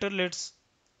 Okay, better let's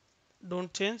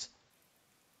don't change.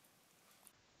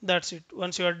 That's it.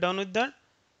 Once you are done with that,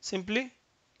 simply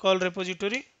call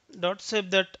repository dot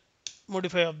save that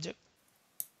modify object.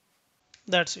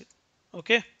 That's it.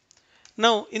 Okay.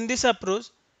 Now in this approach,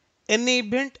 any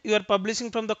event you are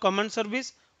publishing from the command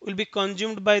service will be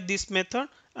consumed by this method,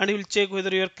 and it will check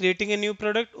whether you are creating a new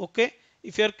product. Okay.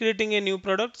 If you are creating a new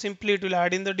product, simply it will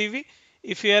add in the DB.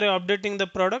 If you are updating the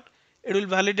product, it will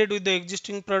validate with the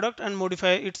existing product and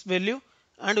modify its value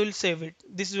and will save it.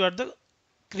 This is what the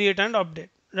create and update,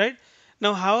 right?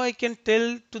 Now how I can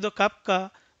tell to the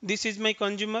Kafka this is my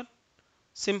consumer?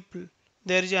 Simple.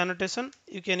 There is annotation.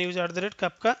 You can use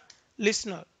 @Kafka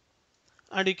listener,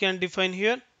 and you can define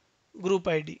here group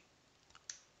ID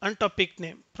and topic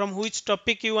name. From which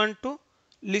topic you want to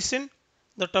listen,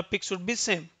 the topic should be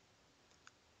same.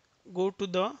 Go to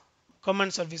the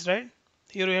command service, right?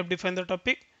 Here we have defined the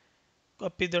topic.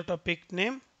 Copy the topic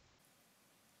name.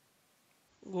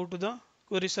 Go to the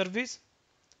query service.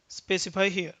 Specify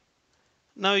here.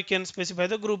 Now you can specify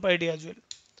the group ID as well.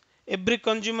 Every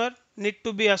consumer need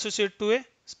to be associated to a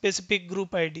specific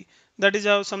group ID. That is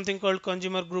how something called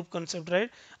consumer group concept, right?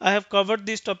 I have covered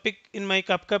this topic in my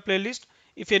Kafka playlist.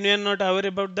 If anyone not aware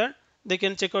about that, they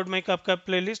can check out my Kafka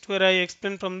playlist where I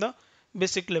explain from the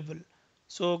basic level.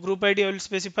 So group ID I will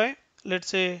specify. Let's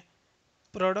say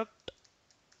product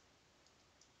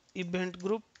event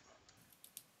group.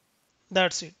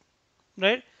 That's it,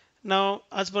 right? Now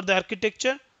as per the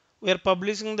architecture, we are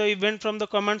publishing the event from the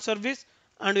command service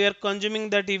and we are consuming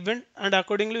that event, and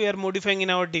accordingly we are modifying in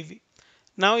our DB.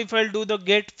 Now if I'll do the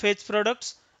get fetch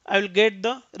products, I will get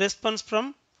the response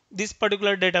from this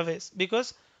particular database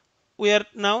because we are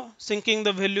now syncing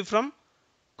the value from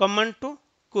command to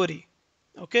query.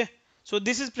 Okay, so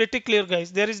this is pretty clear,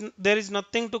 guys. There is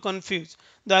nothing to confuse.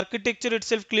 The architecture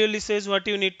itself clearly says what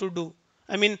you need to do.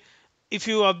 I mean, if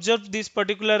you observe this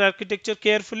particular architecture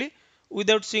carefully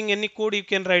without seeing any code, you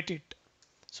can write it.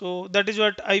 So that is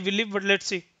what I believe, but let's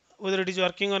see whether it is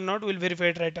working or not. We'll verify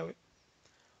it right away.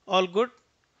 All good.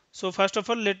 So first of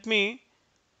all, let me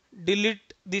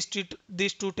delete these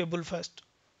two table first,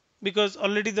 because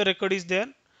already the record is there,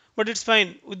 but it's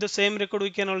fine. With the same record we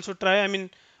can also try. I mean,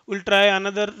 we'll try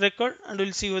another record and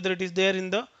we'll see whether it is there in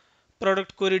the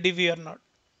product query DB or not.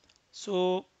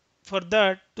 So for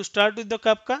that, to start with the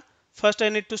Kafka, first I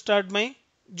need to start my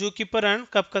Zookeeper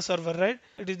and Kafka server, right?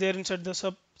 It is there inside the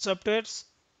softwares,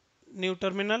 new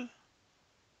terminal.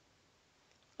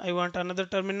 I want another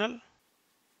terminal.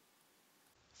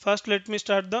 First let me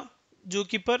start the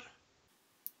Zookeeper,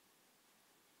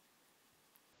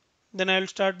 then I will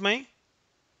start my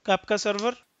Kafka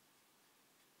server.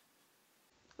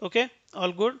 Okay,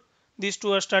 all good. These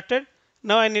two are started.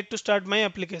 Now I need to start my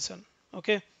application.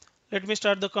 Okay, let me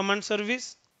start the command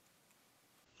service.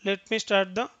 Let me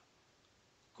start the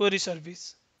query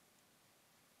service.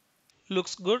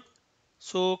 Looks good.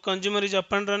 So consumer is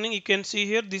up and running. You can see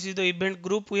here this is the event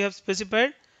group we have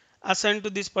specified assigned to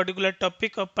this particular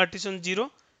topic of partition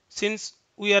 0. Since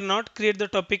we are not create the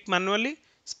topic manually,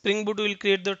 Spring Boot will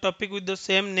create the topic with the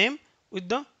same name with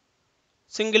the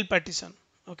single partition.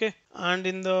 Okay, and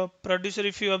in the producer,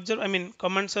 if you observe, I mean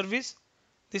command service,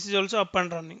 this is also up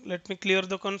and running. Let me clear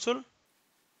the console.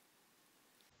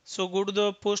 So go to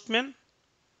the postman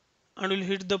and we'll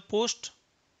hit the post.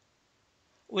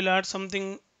 we'll add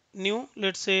something new.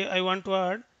 Let's say I want to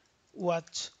add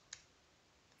watch.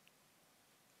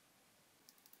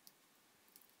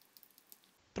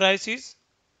 Price is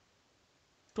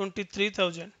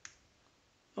 23,000.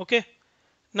 Okay,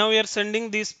 now we are sending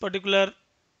this particular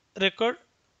record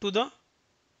to the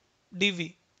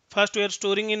DV. First we are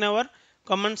storing in our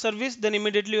command service, then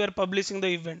immediately we are publishing the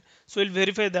event. So we'll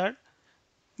verify that.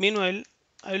 Meanwhile,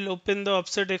 I will open the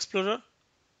Offset Explorer.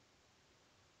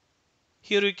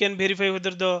 Here we can verify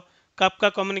whether the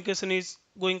Kafka communication is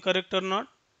going correct or not.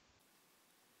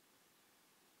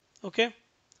 Okay,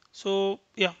 so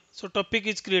yeah, so topic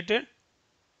is created.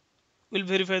 We'll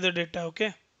verify the data.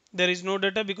 Okay, there is no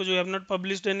data because we have not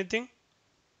published anything.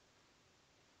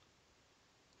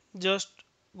 Just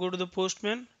go to the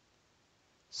postman,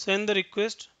 send the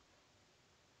request.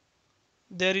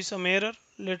 There is some error.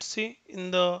 Let's see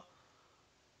in the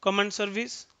command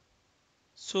service.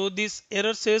 So this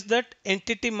error says that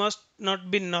entity must not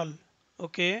be null.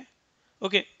 Okay,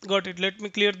 okay, got it. Let me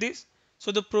clear this.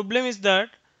 So the problem is that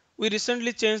we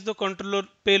recently changed the controller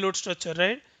payload structure,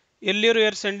 right? Earlier we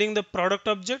are sending the product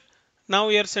object. Now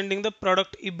we are sending the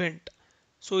product event.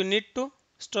 So we need to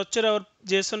structure our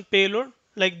JSON payload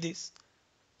like this.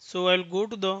 So I'll go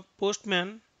to the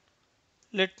postman.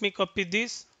 Let me copy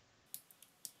this.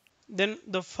 Then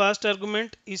the first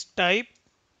argument is type.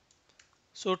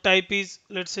 So type is,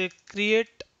 let's say,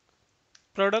 create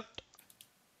product.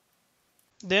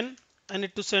 Then I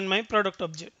need to send my product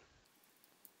object.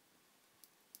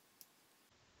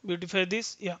 Beautify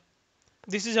this. Yeah,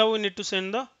 this is how we need to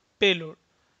send the payload.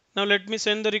 Now let me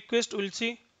send the request. We'll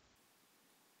see.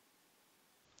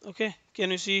 Okay,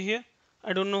 can you see here?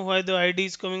 I don't know why the ID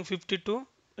is coming 52.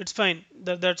 It's fine.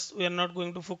 That's we are not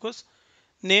going to focus.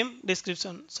 Name,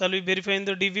 description. Shall we verify in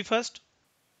the DV first?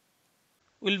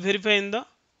 We'll verify in the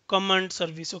command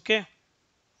service. Okay,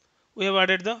 we have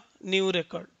added the new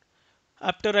record.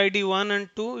 After ID 1 and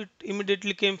 2, it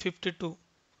immediately came 52.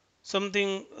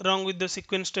 Something wrong with the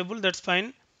sequence table. That's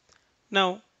fine.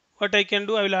 Now what I can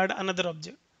do, I will add another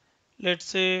object. Let's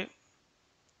say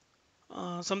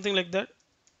something like that.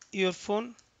 Your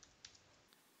phone,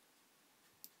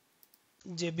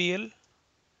 JBL,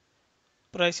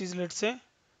 price is, let's say,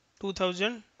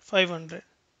 2500.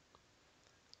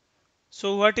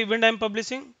 So what event I am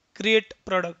publishing? Create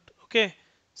product. Okay,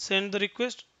 send the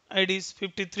request. ID is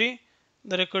 53.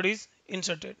 The record is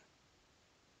inserted.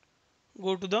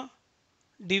 Go to the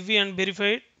DV and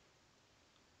verify it.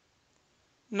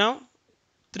 Now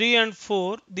 3 and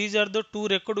 4, these are the two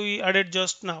records we added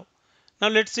just now. Now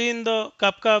let's see in the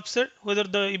Kafka offset whether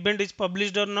the event is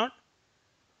published or not.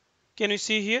 Can you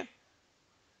see here?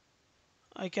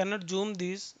 I cannot zoom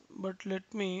this, but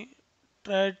let me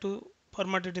try to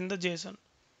format it in the JSON.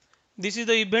 This is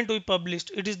the event we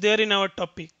published. It is there in our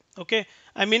topic. Okay,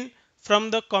 I mean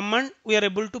from the command we are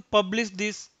able to publish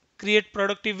this create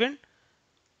product event.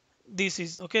 This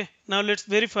is okay. Now let's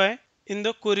verify in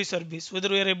the query service whether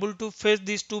we are able to fetch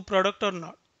these two product or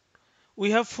not.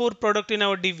 We have 4 product in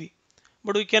our DV,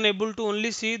 but we can able to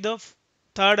only see the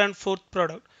third and fourth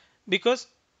product because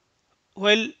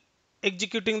while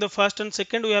executing the first and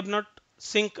second we have not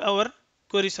sync our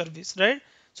query service, right?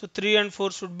 So 3 and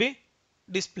 4 should be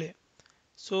display.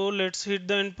 So let's hit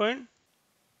the endpoint.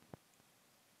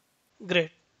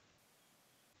 Great.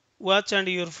 Watch and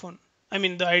earphone. I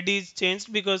mean the ID is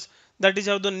changed because that is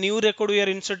how the new record we are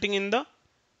inserting in the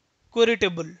query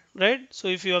table, right? So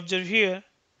if you observe here,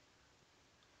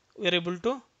 we are able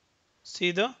to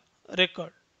see the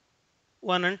record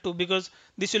 1 and 2 because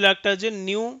this will act as a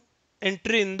new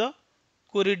entry in the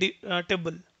query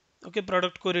table. Okay,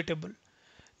 product query table.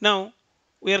 Now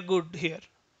we are good here.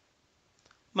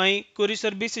 My query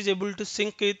service is able to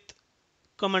sync with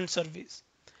command service.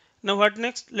 Now what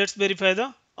next? Let's verify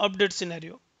the update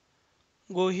scenario.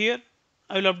 Go here.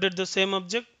 I will update the same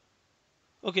object.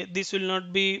 Okay, this will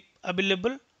not be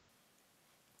available.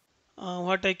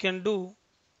 What I can do,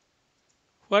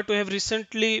 what we have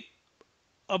recently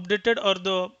updated or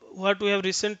the what we have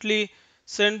recently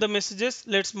sent the messages,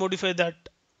 let's modify that.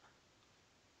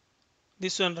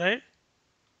 This one, right?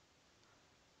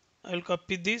 I will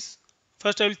copy this.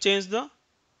 First I will change the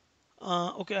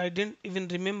okay, I didn't even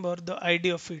remember the ID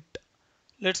of it.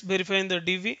 Let's verify in the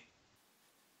DV.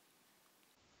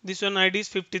 This one ID is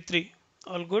 53.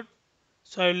 All good.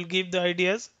 So I will give the ID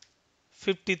as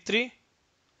 53.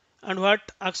 And what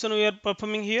action we are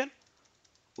performing here?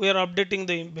 We are updating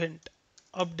the event.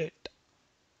 Update.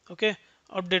 Okay.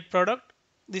 Update product.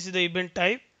 This is the event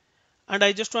type. And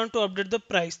I just want to update the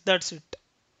price. That's it.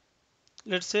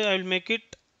 Let's say I will make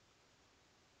it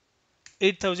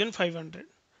 8500.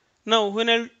 Now when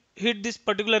I hit this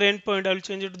particular endpoint, I will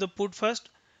change it to the put first.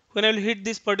 When I will hit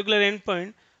this particular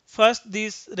endpoint, first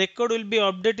this record will be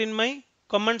updated in my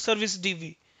command service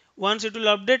DB. Once it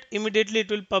will update, immediately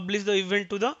it will publish the event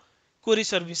to the query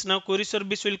service. Now query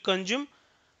service will consume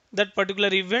that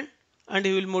particular event and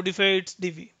he will modify its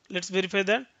DB. Let's verify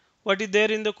that. What is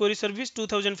there in the query service?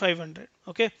 2500.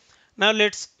 Okay. Now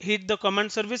let's hit the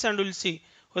command service and we'll see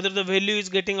whether the value is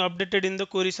getting updated in the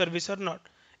query service or not.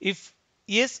 If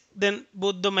yes, then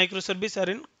both the microservices are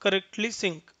in correctly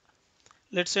sync.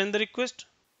 Let's send the request.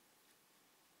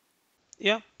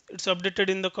 Yeah, it's updated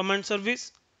in the command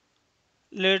service.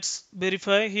 Let's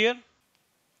verify here.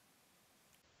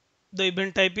 The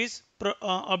event type is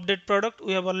update product.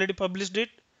 We have already published it.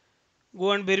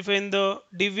 Go and verify in the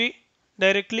DB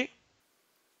directly.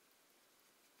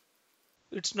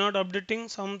 It's not updating,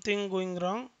 something going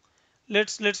wrong.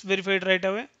 Let's verify it right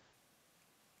away.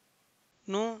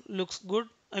 No, looks good.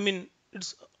 I mean,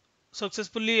 it's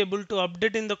successfully able to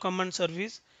update in the command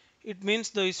service. It means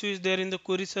the issue is there in the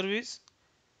query service.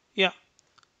 Yeah,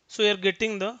 so you are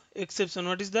getting the exception.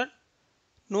 What is that?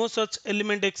 No such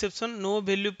element exception, no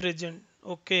value present.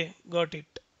 Okay, got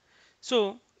it.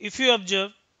 So if you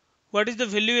observe, what is the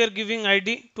value you are giving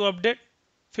ID to update?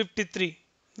 53,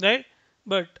 right?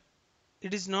 But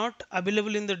it is not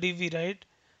available in the DB, right?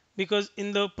 Because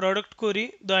in the product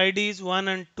query, the ID is 1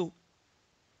 and 2.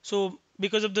 So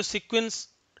because of the sequence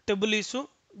table issue,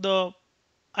 the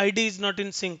ID is not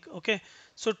in sync. Okay.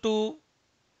 So to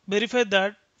verify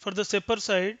that for the safer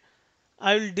side,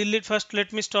 I will delete first.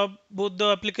 Let me stop both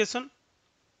the application.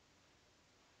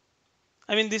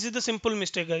 I mean, this is the simple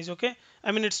mistake, guys. Okay.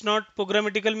 I mean, it's not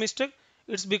programmatical mistake.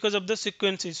 It's because of the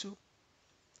sequence issue.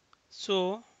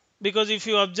 So because if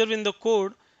you observe in the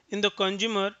code, in the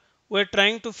consumer, we're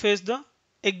trying to fetch the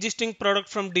existing product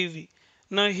from DB.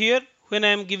 Now here, when I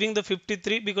am giving the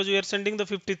 53, because we are sending the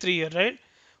 53 here, right?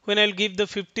 When I'll give the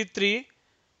 53,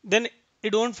 then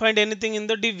it won't find anything in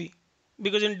the DB,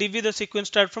 because in DB the sequence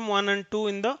start from 1 and 2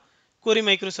 in the query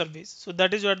microservice. So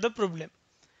that is what the problem.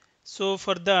 So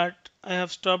for that, I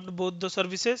have stopped both the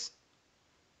services.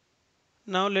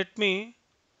 Now let me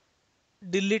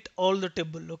delete all the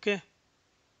table. Okay.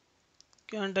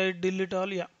 Can't I delete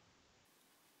all? Yeah.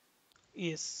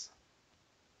 Yes.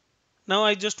 Now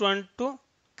I just want to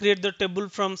create the table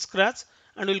from scratch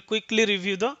and we'll quickly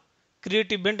review the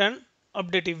create event and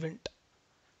update event.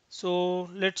 So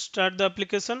let's start the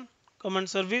application command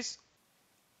service.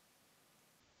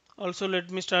 Also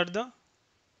let me start the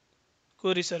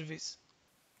query service.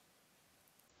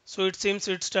 So it seems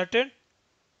it started.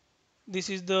 This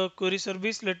is the query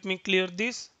service. Let me clear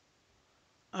this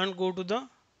and go to the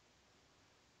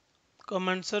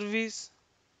command service.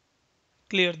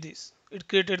 Clear this. It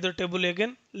created the table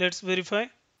again. Let's verify.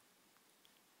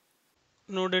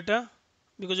 No data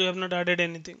because we have not added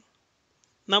anything.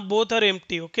 Now both are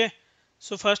empty. Okay.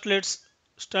 So first let's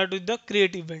start with the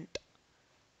create event.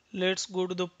 Let's go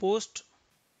to the post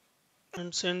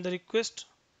and send the request.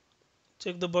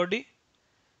 Check the body.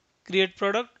 Create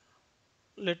product.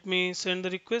 Let me send the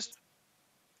request.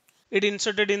 It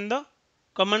inserted in the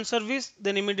command service.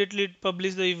 Then immediately it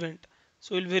publish the event.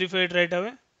 So we'll verify it right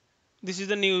away. This is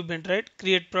the new event, right?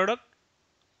 Create product.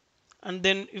 And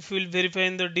then if we'll verify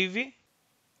in the DB,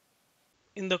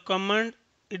 in the command,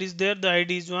 it is there. The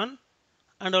ID is 1.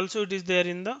 And also it is there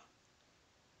in the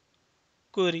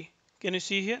query. Can you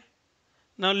see here?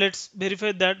 Now let's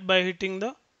verify that by hitting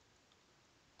the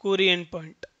query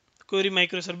endpoint, query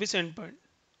microservice endpoint.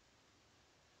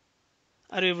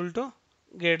 Are you able to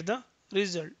get the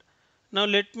result? Now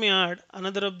let me add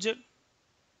another object.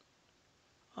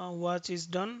 Watch is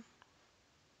done.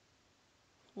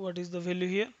 What is the value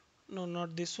here? No,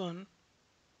 not this one.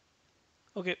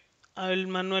 Okay, I will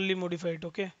manually modify it.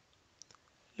 Okay,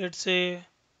 let's say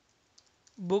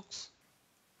books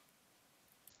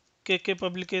KK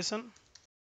publication.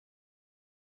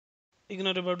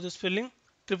 Ignore about the spelling.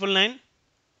 999.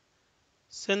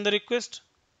 Send the request.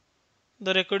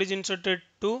 The record is inserted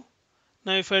too.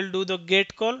 Now if I'll do the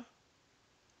get call,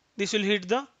 this will hit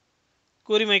the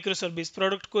query microservice,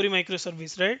 product query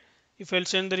microservice, right? If I'll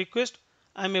send the request,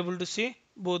 I'm able to see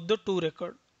both the two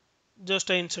record.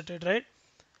 Just I inserted, right?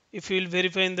 If you will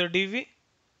verify in the DB,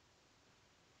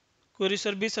 query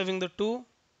service having the two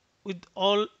with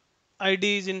all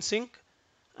ID is in sync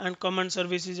and command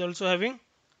service is also having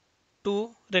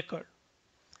two record,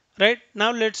 right?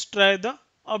 Now let's try the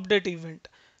update event.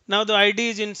 Now the ID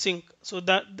is in sync, so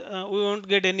that we won't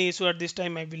get any issue at this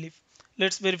time, I believe.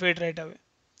 Let's verify it right away.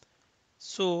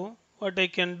 So what I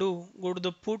can do, go to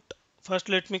the put. First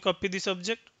let me copy this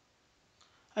object.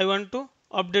 I want to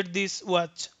update this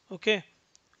watch. Okay,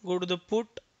 go to the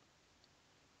put.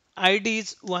 id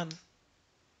is 1,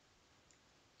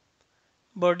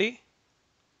 body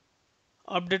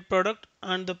update product,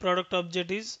 and the product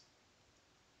object is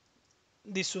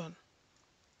this one.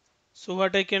 So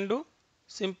what I can do,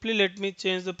 simply let me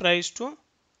change the price to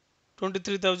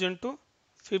 23,000 to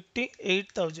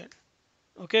 58,000.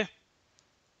 Okay,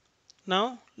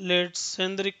 now let's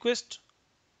send the request.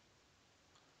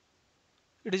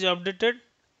 It is updated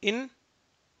in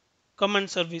command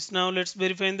service. Now let's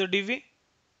verify in the DB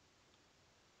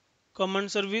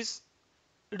command service.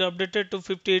 It updated to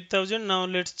 58,000. Now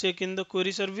let's check in the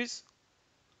query service.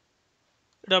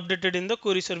 It updated in the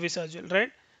query service as well,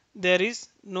 right? There is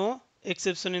no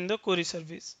exception in the query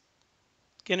service.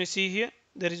 Can you see here?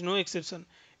 There is no exception.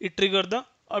 It triggered the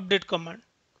update command.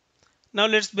 Now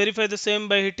let's verify the same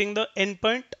by hitting the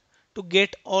endpoint to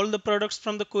get all the products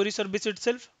from the query service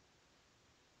itself.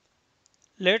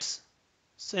 Let's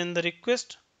send the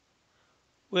request.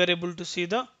 We are able to see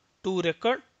the to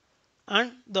record,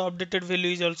 and the updated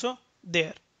value is also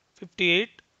there,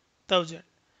 58,000.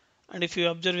 And if you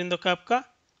observe in the Kafka,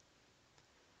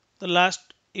 the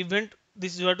last event,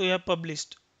 this is what we have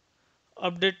published.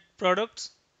 Update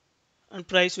products and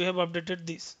price, we have updated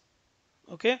this.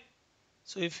 Okay,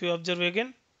 so if you observe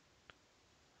again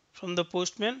from the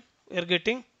postman, we are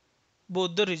getting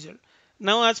both the result.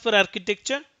 Now as per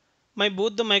architecture,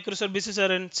 both the microservices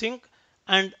are in sync,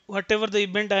 and whatever the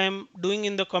event I am doing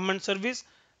in the command service,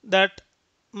 that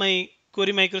my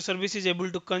query microservice is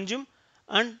able to consume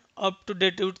and up to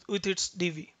date with its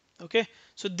DB. Okay,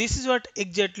 so this is what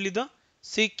exactly the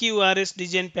CQRS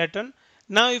design pattern.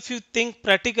 Now if you think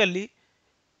practically,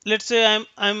 let's say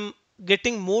I'm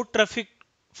getting more traffic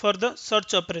for the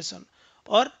search operation,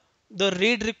 or the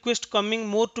read request coming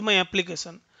more to my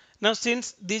application. Now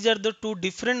since these are the two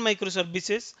different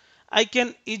microservices, I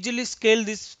can easily scale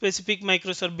this specific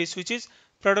microservice, which is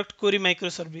product query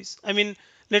microservice. I mean,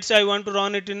 let's say I want to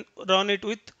run it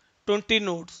with 20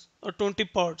 nodes or 20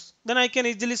 pods, then I can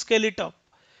easily scale it up.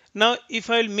 Now if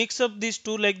I'll mix up these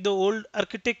two like the old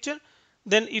architecture,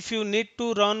 then if you need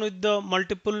to run with the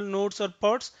multiple nodes or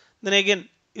pods, then again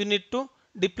you need to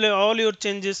deploy all your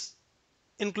changes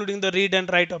including the read and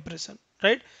write operation,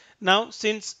 right? Now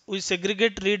since we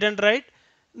segregate read and write,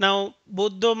 now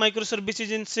both the microservice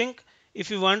is in sync.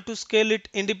 If you want to scale it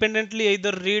independently,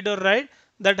 either read or write,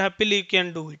 that happily you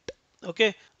can do it.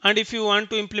 Okay, and if you want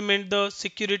to implement the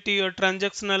security or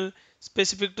transactional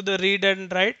specific to the read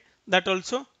and write, that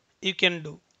also you can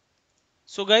do.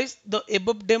 So guys, the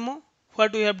above demo,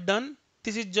 what we have done,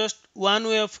 this is just one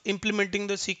way of implementing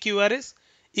the CQRS.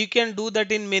 You can do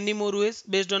that in many more ways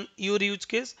based on your use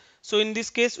case. So in this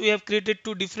case, we have created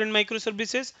two different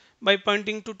microservices by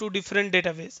pointing to two different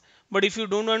databases. But if you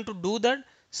don't want to do that,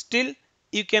 still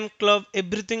you can club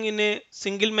everything in a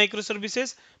single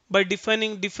microservices by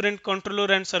defining different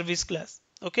controller and service class.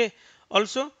 Okay.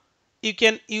 Also, you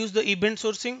can use the event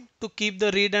sourcing to keep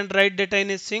the read and write data in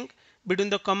a sync between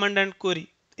the command and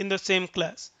query in the same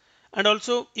class. And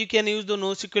also you can use the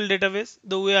NoSQL database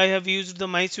the way I have used the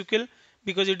MySQL,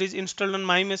 because it is installed on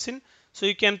my machine. So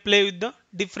you can play with the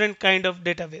different kind of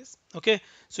database. Okay,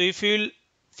 so if you will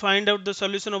find out the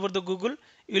solution over the Google,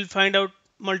 you will find out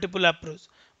multiple approach,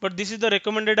 but this is the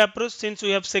recommended approach. Since we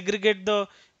have segregate the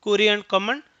query and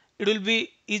command, it will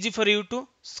be easy for you to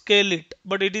scale it,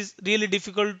 but it is really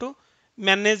difficult to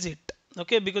manage it.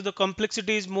 Okay, because the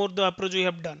complexity is more the approach we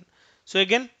have done. So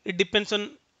again, it depends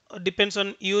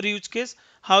on your use case,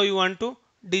 how you want to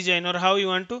design or how you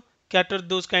want to cater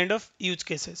those kind of use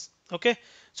cases. Okay,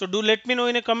 so do let me know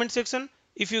in a comment section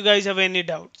if you guys have any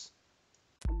doubts.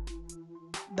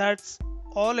 That's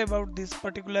all about this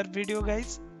particular video,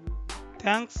 guys.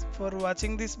 Thanks for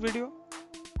watching this video.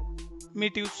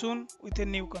 Meet you soon with a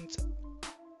new concept.